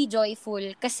choose to be joyful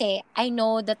kasi I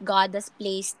know that God has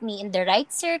placed me in the right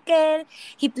circle.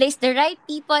 He placed the right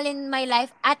people in my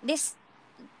life at this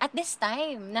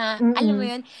time na alam mo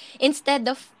Mm-mm. yun, instead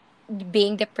of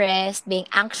being depressed, being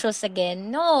anxious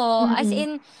again. No, as Mm-mm.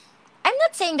 in I'm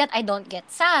not saying that I don't get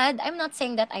sad. I'm not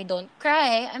saying that I don't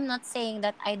cry. I'm not saying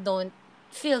that I don't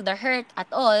feel the hurt at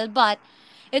all. But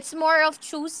it's more of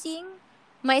choosing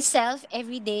myself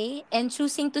every day and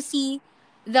choosing to see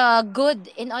the good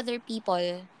in other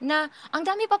people na ang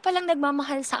dami pa palang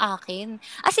nagmamahal sa akin.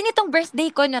 As in, itong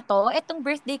birthday ko na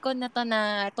to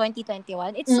na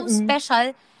 2021, it's so Mm-mm.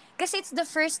 special kasi it's the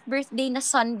first birthday na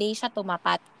Sunday siya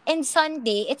tumapat. And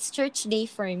Sunday, it's church day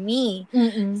for me.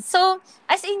 Mm-mm. So,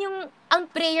 as in ang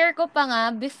prayer ko pa nga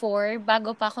before,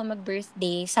 bago pa ako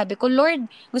mag-birthday, sabi ko, Lord,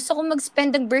 gusto ko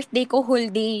mag-spend ang birthday ko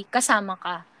whole day kasama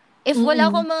ka. If wala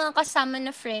Mm-mm. akong mga kasama na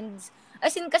friends,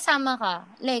 as in kasama ka,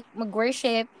 like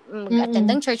mag-worship, mag-attend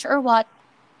ng church or what.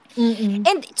 Mm-mm.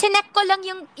 And chinek ko lang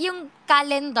yung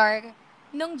calendar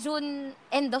nung June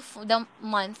end of the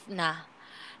month na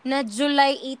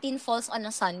July 18 falls on a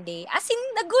Sunday. As in,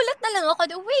 nagulat na lang ako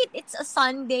na, wait, it's a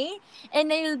Sunday? And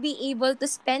I will be able to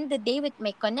spend the day with my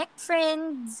connect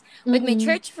friends, with my Mm-mm.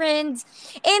 church friends.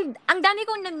 And ang dami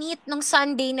kong na-meet nung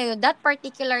Sunday na yun, that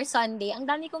particular Sunday, ang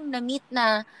dami kong na-meet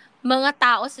na mga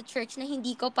tao sa church na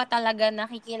hindi ko pa talaga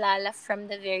nakikilala from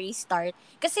the very start.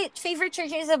 Kasi Favorite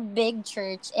Church is a big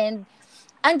church and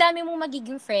ang dami mong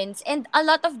magiging friends and a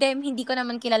lot of them hindi ko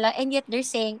naman kilala and yet they're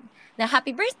saying na happy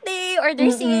birthday or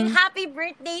they're singing Mm-mm. happy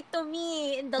birthday to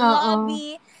me in the Oo.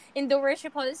 lobby, in the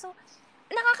worship hall. So,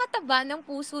 nakakataba ng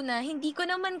puso na hindi ko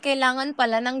naman kailangan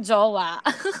pala ng jowa.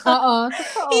 Oo,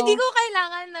 totoo. Hindi ko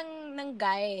kailangan ng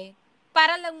guy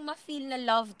para lang ma-feel na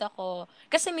loved ako.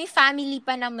 Kasi may family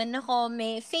pa naman ako,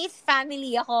 may faith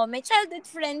family ako, may childhood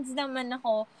friends naman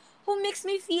ako who makes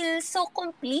me feel so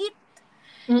complete.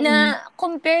 Mm-mm. Na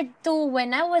compared to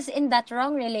when I was in that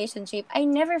wrong relationship, I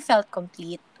never felt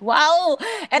complete. Wow!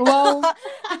 Eto, Wow.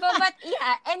 diba? But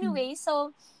yeah, anyway,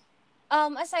 so,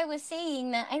 as I was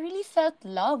saying, na I really felt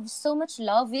love, so much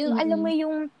love. Yung, alam mo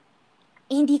yung,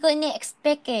 hindi ko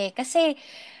ini-expect eh. Kasi,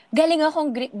 galing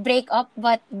akong break up,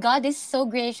 but God is so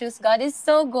gracious, God is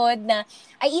so good na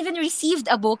I even received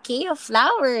a bouquet of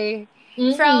flower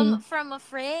from a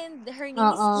friend. Her name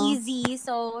is Easy,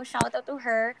 so shout out to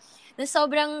her. Na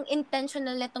sobrang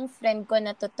intentional na tong friend ko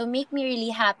na to make me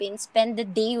really happy and spend the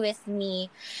day with me.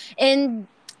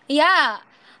 And yeah,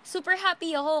 super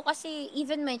happy ako kasi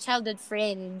even my childhood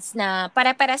friends na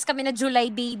pare-pares kami na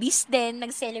July babies din,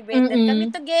 nag-celebrate din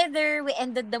kami together, we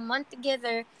ended the month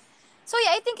together. So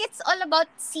yeah, I think it's all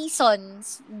about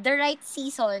seasons, the right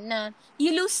season na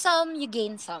you lose some, you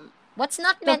gain some. What's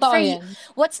not meant Totoo for you, yan.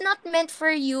 what's not meant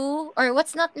for you or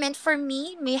what's not meant for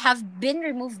me may have been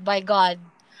removed by God.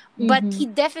 But He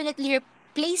definitely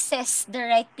replaces the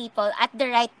right people at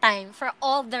the right time for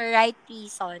all the right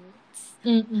reasons.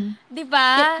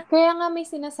 Diba? Kaya nga may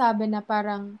sinasabi na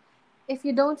parang, if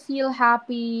you don't feel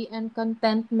happy and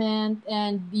contentment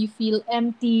and you feel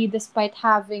empty despite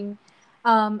having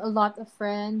a lot of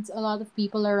friends, a lot of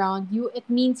people around you, it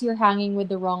means you're hanging with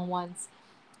the wrong ones.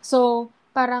 So,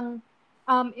 parang,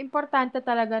 importante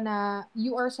talaga na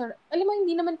you are, alam mo,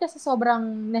 hindi naman kasi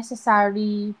sobrang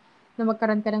necessary na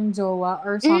magkaroon ka ng jowa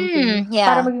or something Yeah.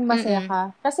 para maging masaya ka.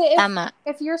 Kasi Tama.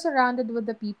 if you're surrounded with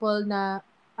the people na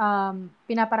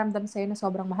pinaparamdam sa'yo na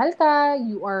sobrang mahal ka,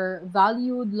 you are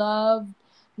valued, loved,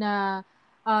 na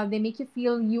they make you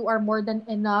feel you are more than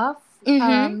enough,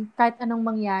 kahit anong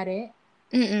mangyari.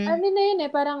 Ano na yun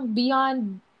parang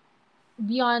beyond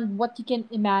what you can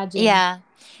imagine. Yeah.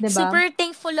 Diba? Super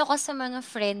thankful ako sa mga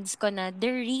friends ko na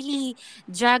they're really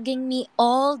dragging me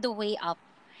all the way up.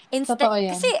 Totoo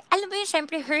yan. Kasi, alam mo yun,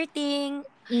 syempre hurting,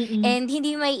 Mm-mm. and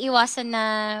hindi may iwasan na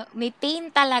may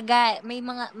pain talaga, may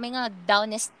mga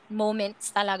downest moments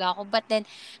talaga ako, but then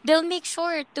they'll make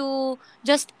sure to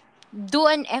just do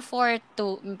an effort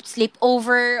to sleep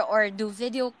over or do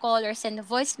video call or send a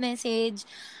voice message.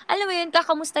 Alam mo yun,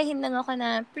 kakamustahin lang ako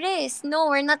na, Pres, no,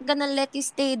 we're not gonna let you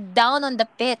stay down on the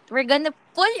pit. We're gonna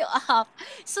pull you up.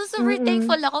 So, super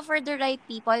thankful ako for the right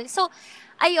people. So,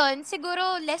 ayun,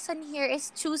 siguro lesson here is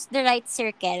choose the right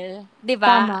circle. Diba?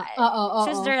 Tama. Oo.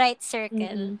 Choose the right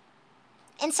circle.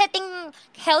 And setting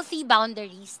healthy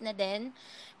boundaries na din.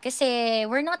 Kasi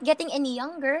we're not getting any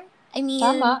younger. I mean,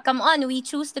 come on, we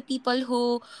choose the people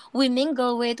who we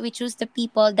mingle with. We choose the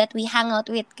people that we hang out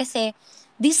with. Kasi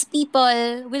these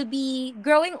people will be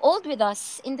growing old with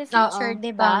us in the future,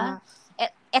 diba?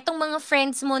 Etong mga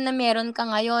friends mo na meron ka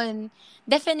ngayon,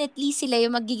 definitely sila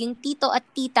yung magiging tito at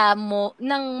tita mo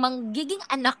ng magiging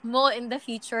anak mo in the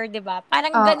future, diba?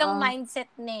 Parang ganong mindset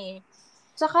na eh.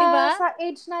 Tsaka sa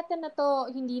age natin na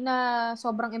to, hindi na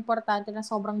sobrang importante na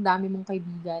sobrang dami mong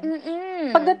kaibigan.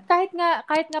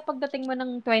 Kahit nga pagdating mo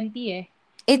ng 20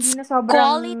 it's hindi na sobrang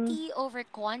quality over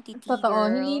quantity. Totoo,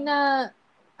 girl. hindi na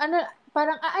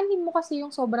parang aanin mo kasi yung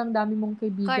sobrang dami mong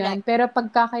kaibigan. Correct. Pero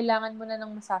pagkakailangan mo na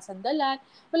ng masasandalan,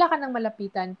 wala ka nang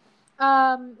malapitan.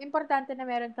 Importante na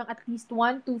meron kang at least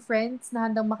 1-2 friends na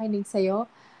handang makinig sa'yo.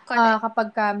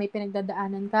 Kapag may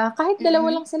pinagdadaanan ka. Kahit dalawa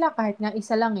lang sila, kahit nga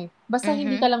isa lang Basta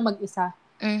hindi ka lang mag-isa.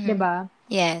 Diba?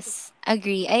 Yes.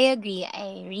 Agree. I agree.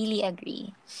 I really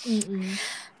agree.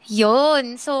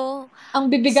 Yun. So, ang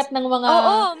bibigat ng mga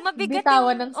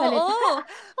bitawan ng salita. Oo.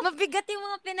 Mabigat yung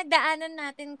mga pinagdaanan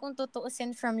natin kung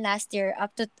tutuusin from last year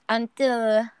up to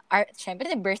until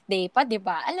syempre, birthday pa,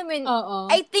 diba? Alam mo yun,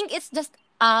 I think it's just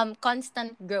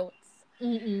constant growth.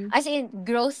 As in,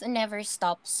 growth never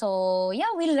stops. So,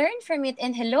 yeah, we learned from it.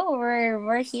 And hello,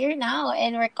 we're here now.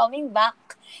 And we're coming back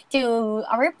to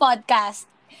our podcast.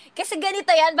 Kasi ganito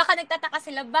yan, baka nagtataka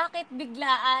sila, bakit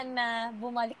biglaan na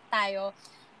bumalik tayo?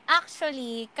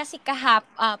 Actually, kasi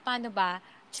paano ba?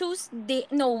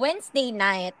 Wednesday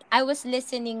night, I was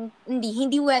listening,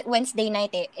 hindi Wednesday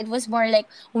night It was more like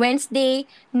Wednesday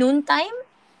noontime.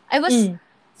 I was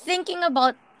thinking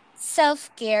about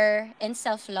self-care and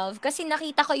self-love kasi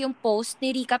nakita ko yung post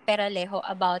ni Rica Peralejo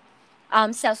about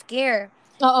self-care.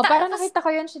 Oo, parang nakita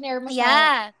ko yun, shinare mo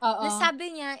sa...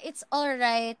 Nasabi niya, it's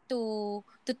alright to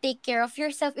take care of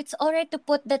yourself. It's alright to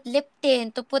put that lip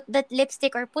tint, to put that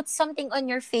lipstick, or put something on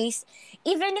your face.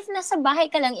 Even if nasa bahay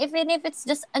ka lang, even if it's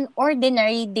just an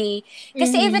ordinary day.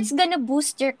 Kasi if it's gonna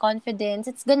boost your confidence,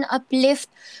 it's gonna uplift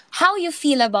how you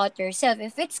feel about yourself.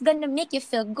 If it's gonna make you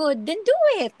feel good, then do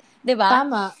it. Diba?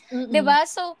 Tama. Diba?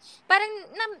 So, parang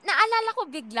naalala ko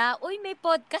bigla, may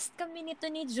podcast kami nito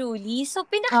ni Julie. So,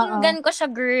 pinakinggan ko siya,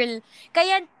 girl.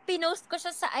 Kaya, pinost ko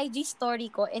siya sa IG story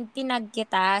ko and tinag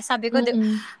kita. Sabi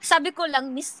ko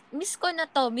lang, miss ko na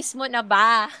to. Miss mo na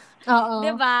ba?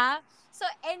 Diba? So,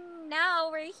 and now,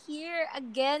 we're here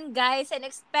again, guys, and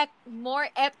expect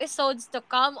more episodes to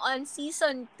come on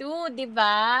season 2,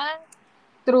 diba?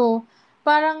 True.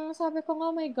 Parang sabi ko,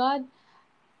 oh my God,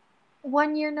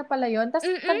 1 year na pala yun. Tapos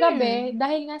kagabi,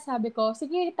 dahil nga sabi ko,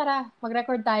 sige tara,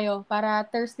 mag-record tayo para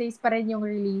Thursdays pa rin yung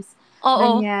release.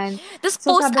 Ganyan. Tapos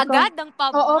post agad ang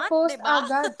PubMat, oo, post diba?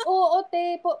 agad. Oo,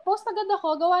 post agad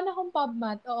ako. Gawa na akong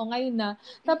PubMat. Oo, ngayon na.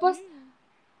 Tapos,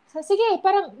 sige,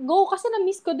 parang go. Kasi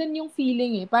na-miss ko din yung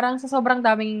feeling Parang sa sobrang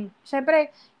daming,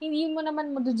 syempre, hindi mo naman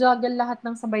mag-juggle lahat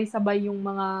ng sabay-sabay yung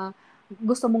mga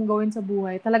gusto mong gawin sa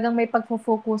buhay. Talagang may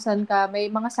pagfo-focusan ka, may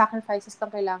mga sacrifices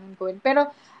kang kailangan gawin. Pero,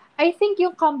 I think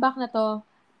yung comeback na to,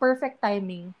 perfect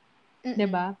timing.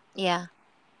 Diba? Yeah.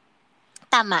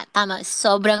 Tama.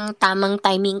 Sobrang tamang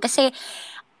timing. Kasi,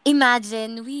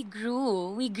 imagine, we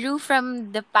grew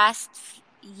from the past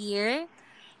year,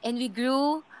 and we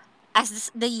grew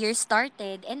as the year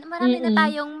started. And marami na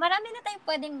tayong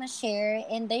pwedeng ma-share,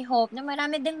 and I hope na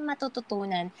marami din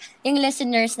matututunan yung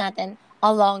listeners natin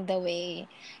along the way.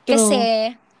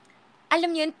 Kasi,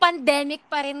 alam yun, pandemic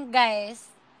pa rin, guys.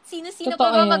 Sino-sino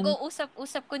pa ba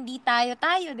mag-uusap-usap kundi tayo,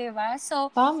 diba?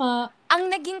 So, tama. Ang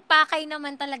naging pakay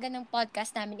naman talaga ng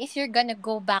podcast namin, if you're gonna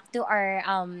go back to our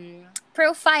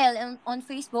profile on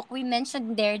Facebook, we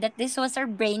mentioned there that this was our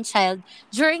brainchild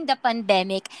during the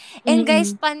pandemic. And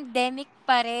guys, Mm-mm. pandemic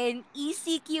pa rin.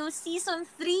 ECQ Season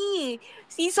 3.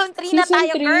 Season 3 na Season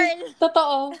tayo, 3, girl.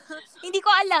 totoo. Hindi ko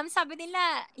alam. Sabi nila,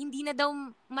 hindi na daw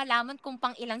malaman kung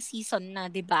pang ilang season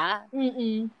na, di ba?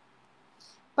 Mm-mm.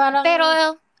 Parang, Pero,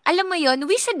 alam mo yon,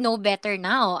 we should know better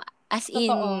now. As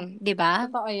in, totoo. di ba?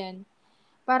 Totoo yan.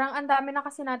 Parang ang dami na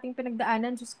kasi nating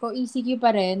pinagdaanan. Diyos ko, ECQ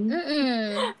pa rin.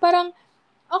 Mm-mm. Parang,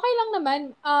 okay lang naman.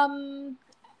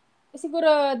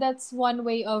 Siguro that's one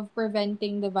way of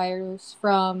preventing the virus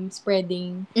from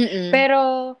spreading. Mm-mm.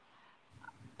 Pero,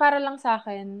 para lang sa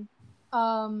akin,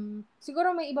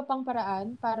 siguro may iba pang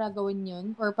paraan para gawin yun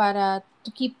or para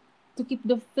to keep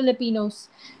the Filipinos,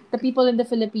 the people in the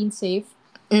Philippines safe.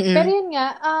 Mm-mm. Pero yun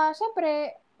nga,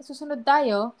 syempre, susunod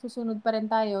pa rin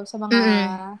tayo sa mga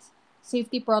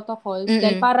safety protocols.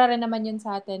 Dahil para rin naman yun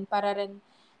sa atin, para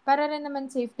rin naman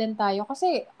safe din tayo.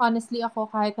 Kasi, honestly ako,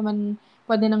 kahit naman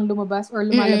pwede nang lumabas or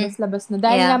lumalabas-labas na.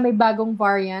 Dahil nga may bagong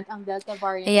variant, ang Delta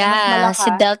variant, na mas malakas. Si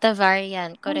Delta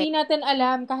variant. Correct. Hindi natin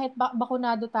alam, kahit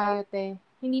bakunado tayo,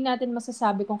 hindi natin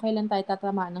masasabi kung kailan tayo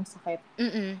tatamaan ng sakit.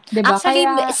 Diba? Actually,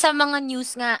 sa mga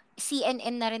news nga,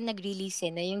 CNN na rin nag-release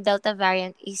na yung Delta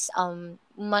variant is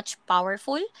much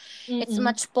powerful. It's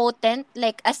much potent,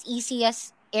 like as easy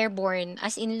as airborne.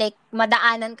 As in, like,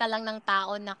 madaanan ka lang ng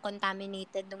tao na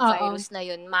contaminated ng virus na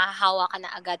yun, mahahawa ka na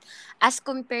agad. As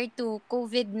compared to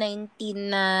COVID-19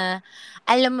 na,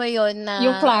 alam mo yun, na...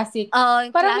 Yung classic.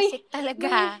 Yung classic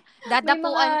talaga.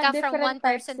 Dadapuan ka from one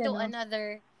person to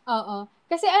another. Oo.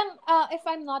 Kasi if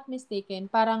I'm not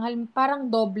mistaken, parang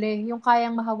doble yung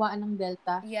kayang mahawaan ng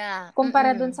Delta. Yeah.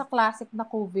 Kumpara dun sa classic na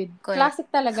COVID. Correct. Classic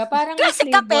talaga. Parang classic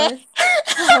may flavors.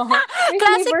 May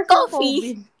classic flavors coffee. ng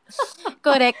COVID.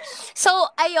 Correct.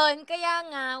 So, ayun, kaya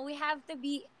nga, we have to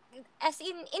be, as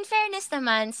in fairness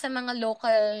naman, sa mga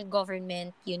local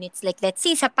government units, like let's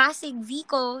see, sa Pasig,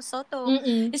 Vico Soto,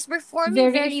 is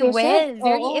performing very well.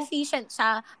 Very efficient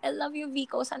siya. I love you,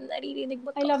 Vico. Saan naririnig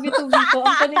mo to? I love you too, Vico.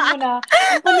 Ampanin mo na.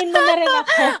 Ampanin mo na rin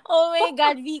ako. Oh my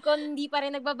God, Vico, hindi pa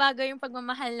rin nagbabago yung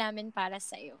pagmamahal namin para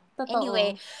sa'yo. Totoo.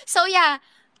 Anyway, so yeah,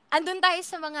 andun tayo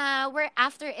sa mga, we're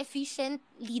after efficient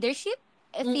leadership,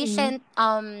 efficient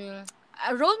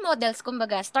role models,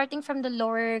 kumbaga, starting from the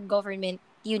lower government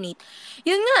unit.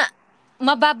 Yun nga,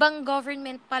 mababang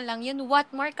government pa lang yun. What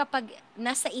more kapag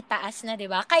nasa itaas na, di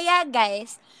ba? Kaya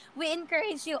guys, we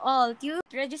encourage you all to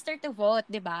register to vote,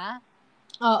 di ba?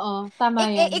 Oo, tama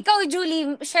yan. Ikaw,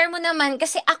 Julie, share mo naman,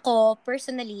 kasi ako,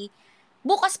 personally,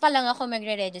 bukas pa lang ako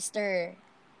magre-register.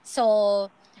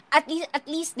 So, at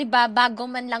least 'di ba, bago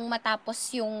man lang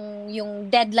matapos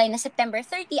yung deadline na September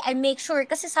 30, I make sure,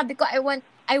 kasi sabi ko I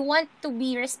want to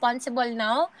be responsible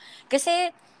now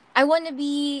kasi I want to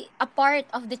be a part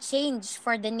of the change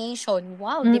for the nation.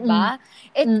 Wow, 'di ba?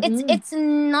 It's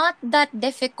not that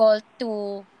difficult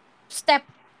to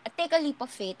take a leap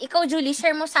of faith. Ikaw, Julie,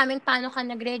 share mo sa amin paano ka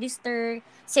nag-register,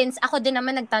 since ako din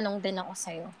naman nagtanong din ako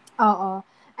sa'yo. Oo.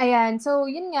 Ayan, so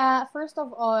yun nga, first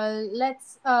of all,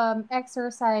 let's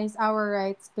exercise our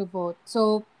rights to vote.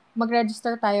 So,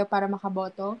 mag-register tayo para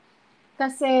makaboto.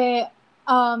 Kasi,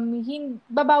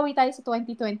 babawi tayo sa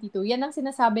 2022. Yan ang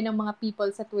sinasabi ng mga people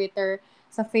sa Twitter,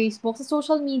 sa Facebook, sa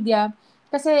social media.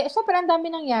 Kasi, syempre, ang dami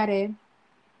nangyari.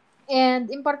 And,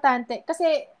 importante,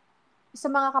 kasi sa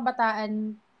mga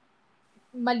kabataan,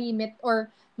 malimit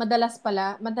or madalas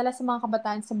sa mga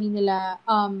kabataan sabihin nila,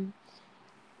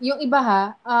 yung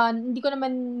iba hindi ko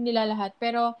naman nila lahat,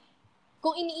 pero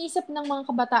kung iniisip ng mga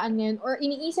kabataan ngayon or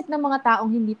iniisip ng mga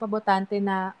taong hindi pa botante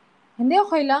na hindi,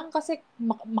 okay lang kasi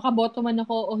makaboto man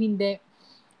ako o hindi,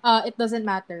 it doesn't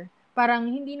matter. Parang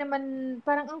hindi naman,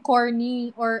 parang ang corny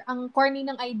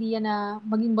ng idea na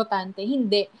maging botante.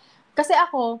 Hindi. Kasi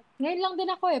ako, ngayon lang din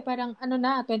ako parang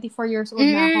 24 years old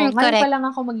na ako. Ngayon pa lang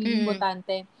ako magiging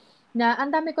botante. Na ang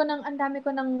dami ko nang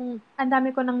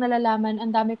nalalaman,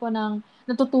 ang dami ko nang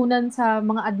natutunan sa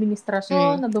mga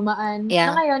administrasyon na dumaan.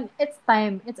 Yeah. Na ngayon, it's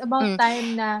time. It's about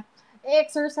time na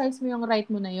i-exercise mo yung right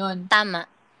mo na yon. Tama.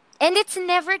 And it's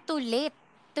never too late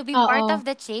to be part of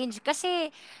the change.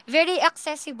 Kasi very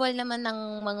accessible naman ng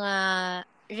mga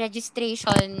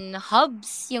registration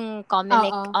hubs, yung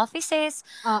COMELEC offices.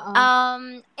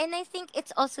 And I think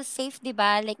it's also safe, di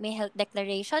ba? Like may health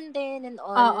declaration din and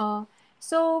all.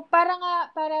 So, para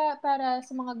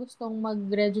sa mga gustong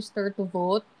mag-register to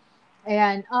vote,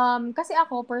 ayan, kasi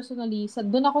ako, personally,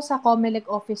 doon ako sa COMELEC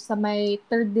office sa may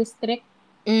 3rd District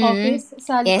office,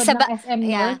 sa likod ng SM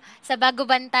North. Sa Bago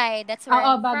Bantay, that's where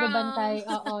I'm Bago from. Bantay,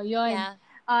 yun. Yeah.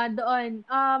 Doon,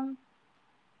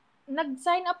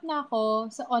 nag-sign up na ako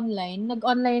sa online.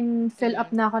 Nag-online fill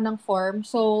up na ako ng form.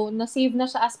 So, na-save na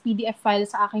siya as PDF file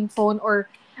sa aking phone or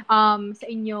sa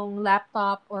inyong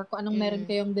laptop or kung anong meron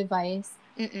kayong device.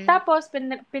 Tapos,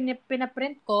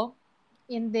 pinaprint ko.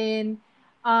 And then,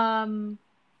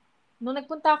 nung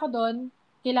nagpunta ako doon,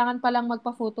 kailangan palang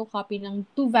magpa-photocopy ng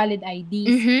 2 valid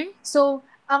IDs. So,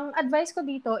 ang advice ko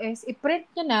dito is, i-print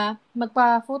nyo na,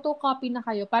 magpa-photocopy na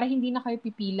kayo para hindi na kayo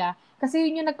pipila. Kasi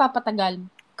yun yung nagpapatagal.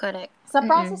 Correct. Sa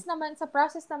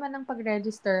process naman ng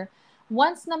pag-register,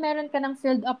 once na meron ka ng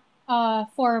filled up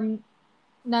form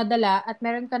na dala at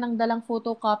meron ka ng dalang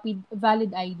photocopied valid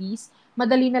IDs,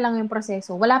 madali na lang yung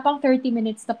proseso. Wala pang 30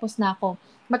 minutes tapos na ako.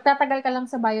 Magtatagal ka lang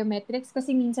sa biometrics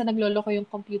kasi minsan nagloloko yung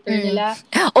computer nila.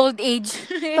 Old age.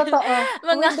 Totoo.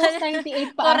 Windows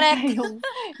 98 pa ata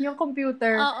yung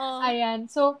computer. Ayan.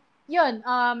 So, yun.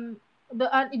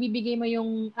 Ibibigay mo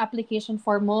yung application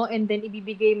form mo and then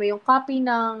ibibigay mo yung copy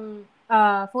ng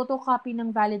photocopy ng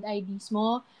valid IDs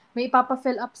mo. May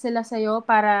ipapa-fill up sila sa'yo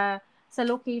para sa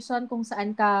location kung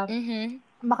saan ka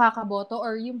makakaboto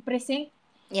or yung precinct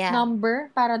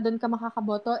number para doon ka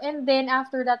makakaboto. And then,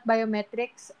 after that,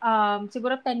 biometrics,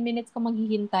 siguro 10 minutes ka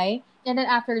maghihintay. And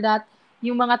then, after that,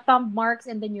 yung mga thumb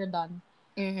marks and then you're done.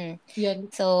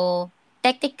 Yun. So,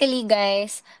 technically,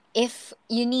 guys, if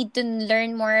you need to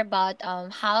learn more about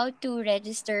how to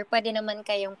register, pwede naman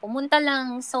kayong pumunta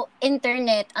lang sa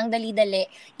internet, ang dali-dali.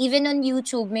 Even on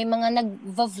YouTube, may mga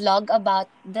nag-vlog about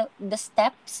the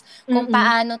steps kung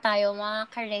paano tayo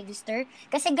makaka-register.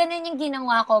 Kasi ganun yung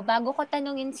ginawa ko. Bago ko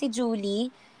tanungin si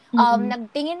Julie,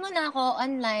 nagtingin muna ako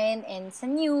online and sa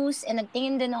news and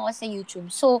nagtingin din ako sa YouTube.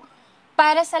 So,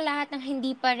 para sa lahat ng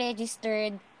hindi pa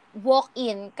registered,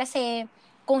 walk-in. Kasi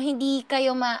kung hindi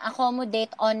kayo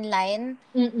ma-accommodate online,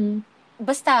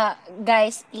 basta,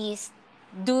 guys, please,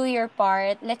 do your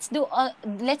part. Let's do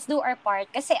our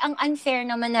part. Kasi ang unfair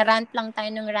naman na rant lang tayo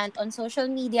ng rant on social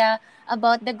media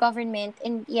about the government,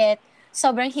 and yet,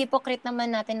 sobrang hypocrite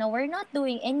naman natin na we're not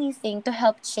doing anything to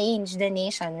help change the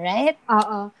nation, right?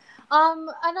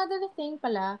 Another thing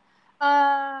pala,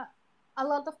 a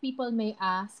lot of people may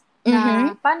ask,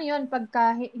 na paano yun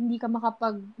pagka hindi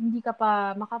ka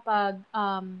pa makapag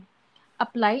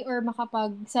apply or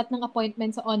makapag-set ng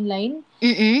appointment sa online?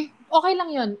 Okay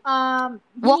lang yun.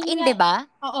 Walk-in, diba?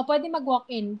 Oo, pwede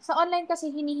mag-walk-in. Sa online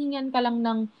kasi hinihingan ka lang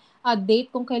ng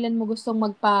date kung kailan mo gustong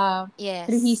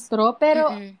magpa-rehistro. Pero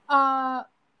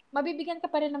mabibigyan ka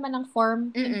pa rin naman ng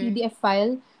form in PDF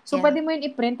file. So, pwede mo yun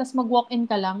i-print, tapos mag-walk-in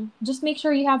ka lang. Just make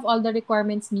sure you have all the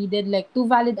requirements needed, like 2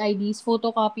 valid IDs,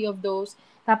 photocopy of those,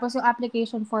 tapos yung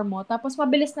application form mo. Tapos,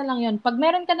 mabilis na lang yun. Pag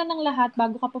meron ka na ng lahat,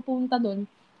 bago ka pupunta doon,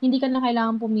 hindi ka na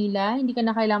kailangan pumila, hindi ka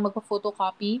na kailangan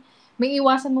magpa-photocopy. May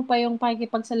iwasan mo pa yung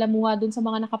pakikipagsalamuha doon sa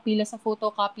mga nakapila sa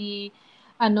photocopy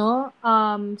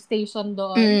station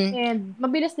doon. And,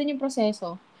 mabilis din yung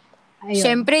proseso. Ayun.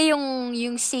 Siyempre,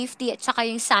 yung safety at saka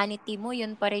yung sanity mo,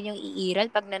 yun pa rin yung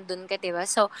iiral pag nandun ka, diba?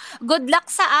 So, good luck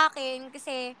sa akin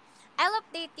kasi I'll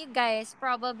update you guys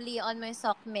probably on my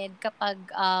SOCMED kapag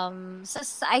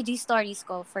sa IG stories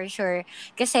ko for sure.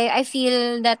 Kasi I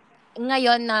feel that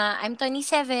ngayon na I'm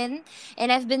 27 and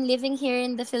I've been living here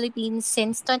in the Philippines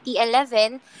since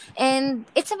 2011 and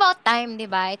it's about time, 'di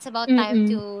ba? It's about time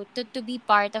to be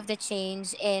part of the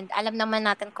change and alam naman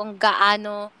natin kung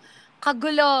gaano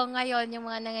kagulo ngayon yung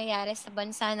mga nangyayari sa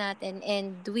bansa natin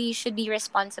and we should be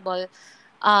responsible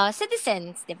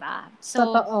citizens, di ba? So,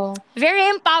 totoo. Very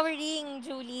empowering,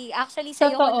 Julie. Actually,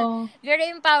 sa'yo,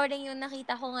 very empowering yung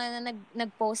nakita ko nga na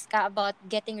nag-post ka about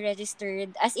getting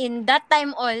registered. As in, that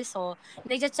time also,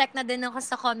 nag-check na din ako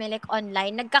sa Comelec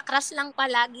online. Nagka-crash lang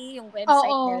palagi yung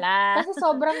website nila. Kasi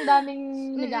sobrang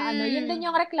daming nag-aano. Yun din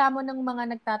yung reklamo ng mga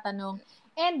nagtatanong.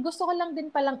 And gusto ko lang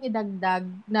din palang idagdag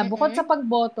na bukod sa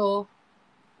pagboto,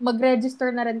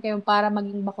 mag-register na rin kayo para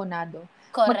maging bakunado.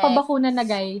 Correct. Magpabakuna na,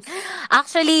 guys.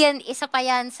 Actually, isa pa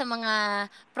yan sa mga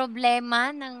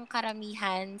problema ng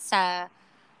karamihan sa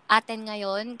atin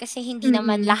ngayon kasi hindi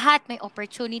naman lahat may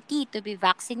opportunity to be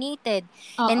vaccinated.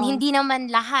 And hindi naman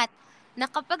lahat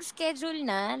nakapag-schedule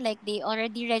na, like they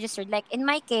already registered. Like in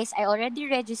my case, I already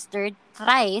registered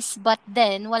thrice, but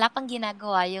then wala pang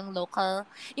ginagawa yung local,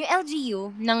 yung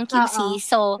LGU ng QC.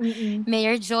 So,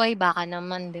 Mayor Joy, baka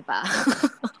naman, di ba?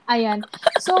 Ayan.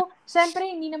 So, syempre,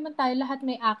 hindi naman tayo lahat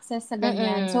may access sa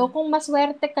ganyan. So, kung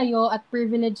maswerte kayo at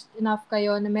privileged enough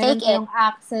kayo na meron kayong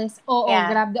access,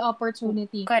 grab the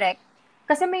opportunity. Correct.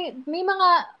 Kasi may mga,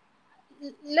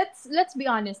 let's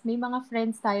be honest, may mga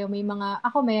friends tayo,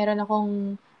 meron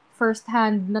akong first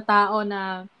hand na tao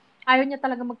na ayaw niya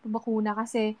talaga magpabakuna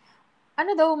kasi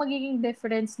ano daw magiging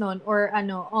difference nun or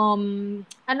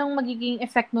anong magiging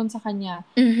effect nun sa kanya.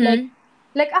 Like,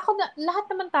 Mhm. ako na, lahat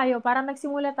naman tayo, parang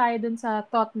nagsimula tayo dun sa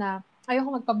thought na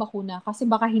ayoko magpabakuna kasi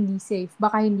baka hindi safe,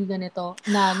 baka hindi ganito,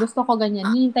 na gusto ko ganyan,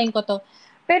 hihintayin ko to.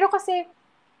 Pero kasi,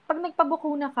 pag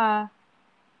nagpabakuna ka,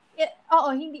 oo,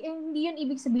 hindi yun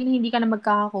ibig sabihin na hindi ka na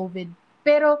magkaka-COVID.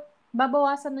 Pero,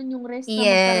 babawasan nun yung risk na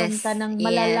magkaroon ka Yes. ng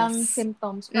malalang Yes.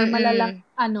 symptoms or malalang,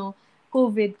 Mm.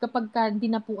 COVID kapag ka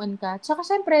dinapuan ka. Tsaka,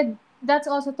 syempre,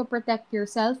 that's also to protect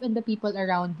yourself and the people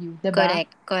around you, 'di ba?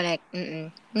 Correct, correct.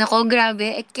 Mm. Naku,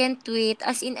 grabe. I can't wait.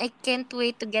 As in, I can't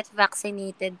wait to get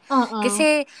vaccinated. Oo,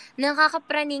 Kasi,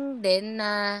 nakakapraning din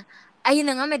na, ayun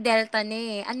na nga, may Delta na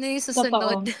eh. Ano yung totoo.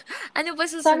 susunod? Ano ba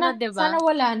Sana susunod, di sana ba?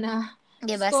 wala na. Di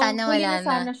Diyos ba? ko, Sana huli wala na na.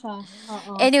 sana siya.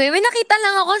 Oo. Anyway, may nakita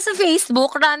lang ako sa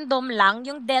Facebook, random lang,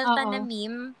 yung Delta na Oo.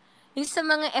 meme. Yung sa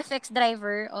mga FX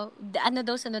driver, ano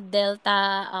daw sunod,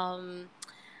 Delta,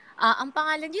 ang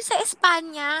pangalan yung sa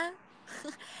Espanya.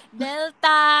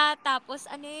 Delta, tapos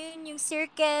ano yun, yung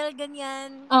circle,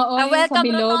 ganyan. Oo, yung sa Welcome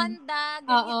bilog. Rotonda,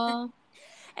 ganyan. Oo.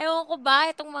 Ewan ko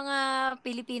ba, itong mga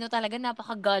Pilipino talaga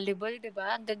napaka-gullible, di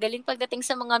ba? Ang gagaling pagdating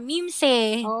sa mga memes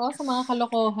eh. Oo, sa mga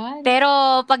kalokohan. Pero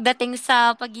pagdating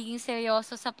sa pagiging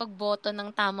seryoso sa pagboto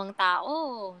ng tamang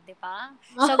tao, di ba?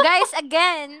 So guys,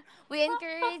 again, we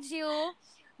encourage you.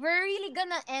 We're really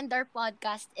gonna end our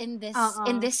podcast in Oo.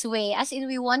 this way, as in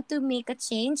we want to make a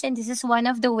change, and this is one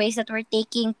of the ways that we're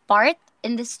taking part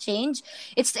in this change.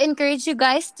 It's to encourage you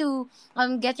guys to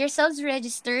get yourselves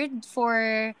registered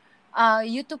for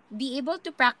you to be able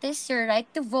to practice your right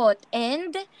to vote,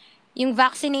 and yung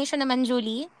vaccination naman,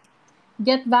 Julie.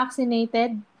 Get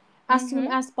vaccinated as soon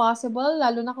Mm-hmm. as possible,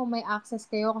 lalo na kung may access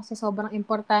kayo kasi sobrang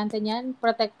importante niyan.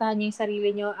 Protektahan niyo yung sarili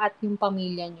niyo at yung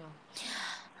pamilya niyo.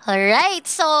 Alright,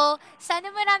 so sana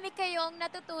marami kayong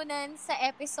natutunan sa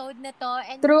episode na to.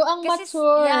 And True, ang kasi,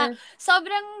 yeah, mature.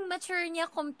 sobrang mature niya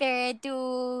compared to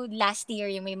last year.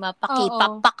 Yung may Oo.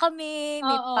 mapa-K-pop pa kami,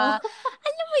 may Oo. pa,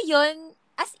 alam mo yun,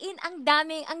 as in, ang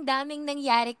daming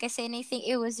nangyari kasi, and I think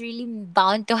it was really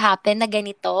bound to happen na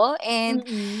ganito. And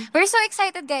Mm-mm. we're so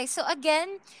excited, guys. So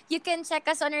again, you can check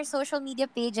us on our social media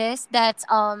pages. That's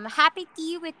Happy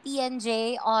Tea with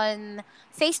PNJ on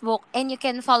Facebook, and you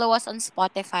can follow us on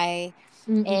Spotify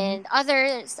Mm-mm. and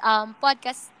other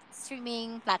podcast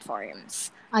streaming platforms.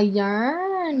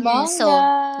 Ayan, So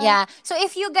bongga. yeah. So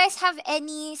if you guys have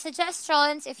any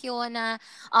suggestions, if you wanna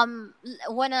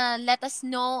let us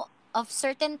know of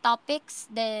certain topics,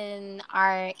 then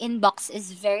our inbox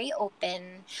is very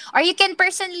open. Or you can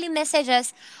personally message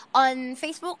us on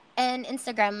Facebook and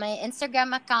Instagram. My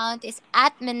Instagram account is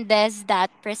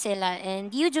 @mendez.priscilla.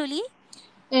 And you, Julie?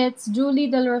 It's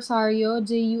Julie Del Rosario,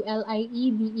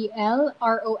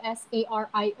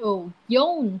 JuliedDelRosario.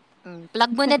 Yun!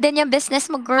 Plug mo na din yung business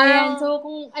mo, Ayan, girl. so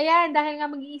dahil nga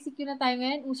mag-iisip na tayo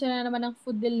ngayon, uso na naman ng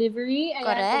food delivery. Ayan, kung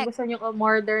Correct. gusto nyo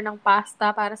umorder ng pasta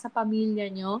para sa pamilya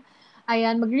nyo,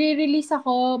 ayan, magre-release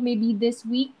ako maybe this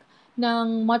week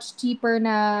ng much cheaper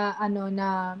na,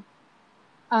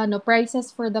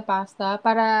 prices for the pasta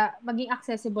para maging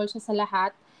accessible siya sa lahat.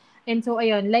 And so,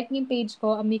 ayun, like yung page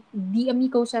ko, The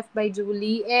Amico Chef by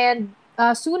Julie. And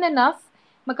soon enough,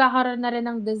 magkakaroon na rin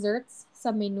ng desserts sa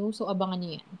menu. So, abangan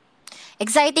nyo yan.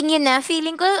 Exciting yun na.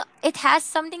 Feeling ko it has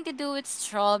something to do with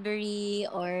strawberry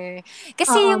or...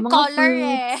 Kasi Oo, yung mga color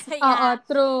eh. fruits. Oo, Yeah.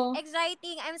 true.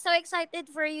 Exciting. I'm so excited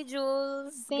for you,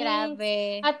 Jules. Thanks.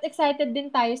 Grabe. At excited din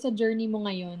tayo sa journey mo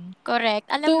ngayon. Correct.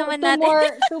 Alam To naman to natin. more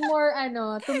to more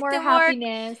to more to more,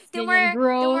 happiness, to ganyan more, to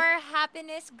growth. more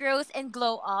happiness, growth, and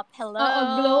glow up. Oo, glow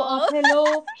Hello. up. Hello.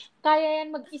 Kaya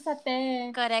yan mag-isa, te.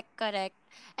 Correct, correct.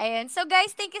 Ayan. So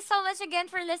guys, thank you so much again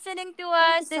for listening to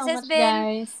Thank you us. so much,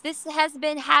 guys. This has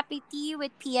been Happy Tea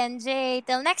with PNJ.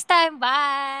 Till next time.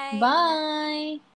 Bye. Bye.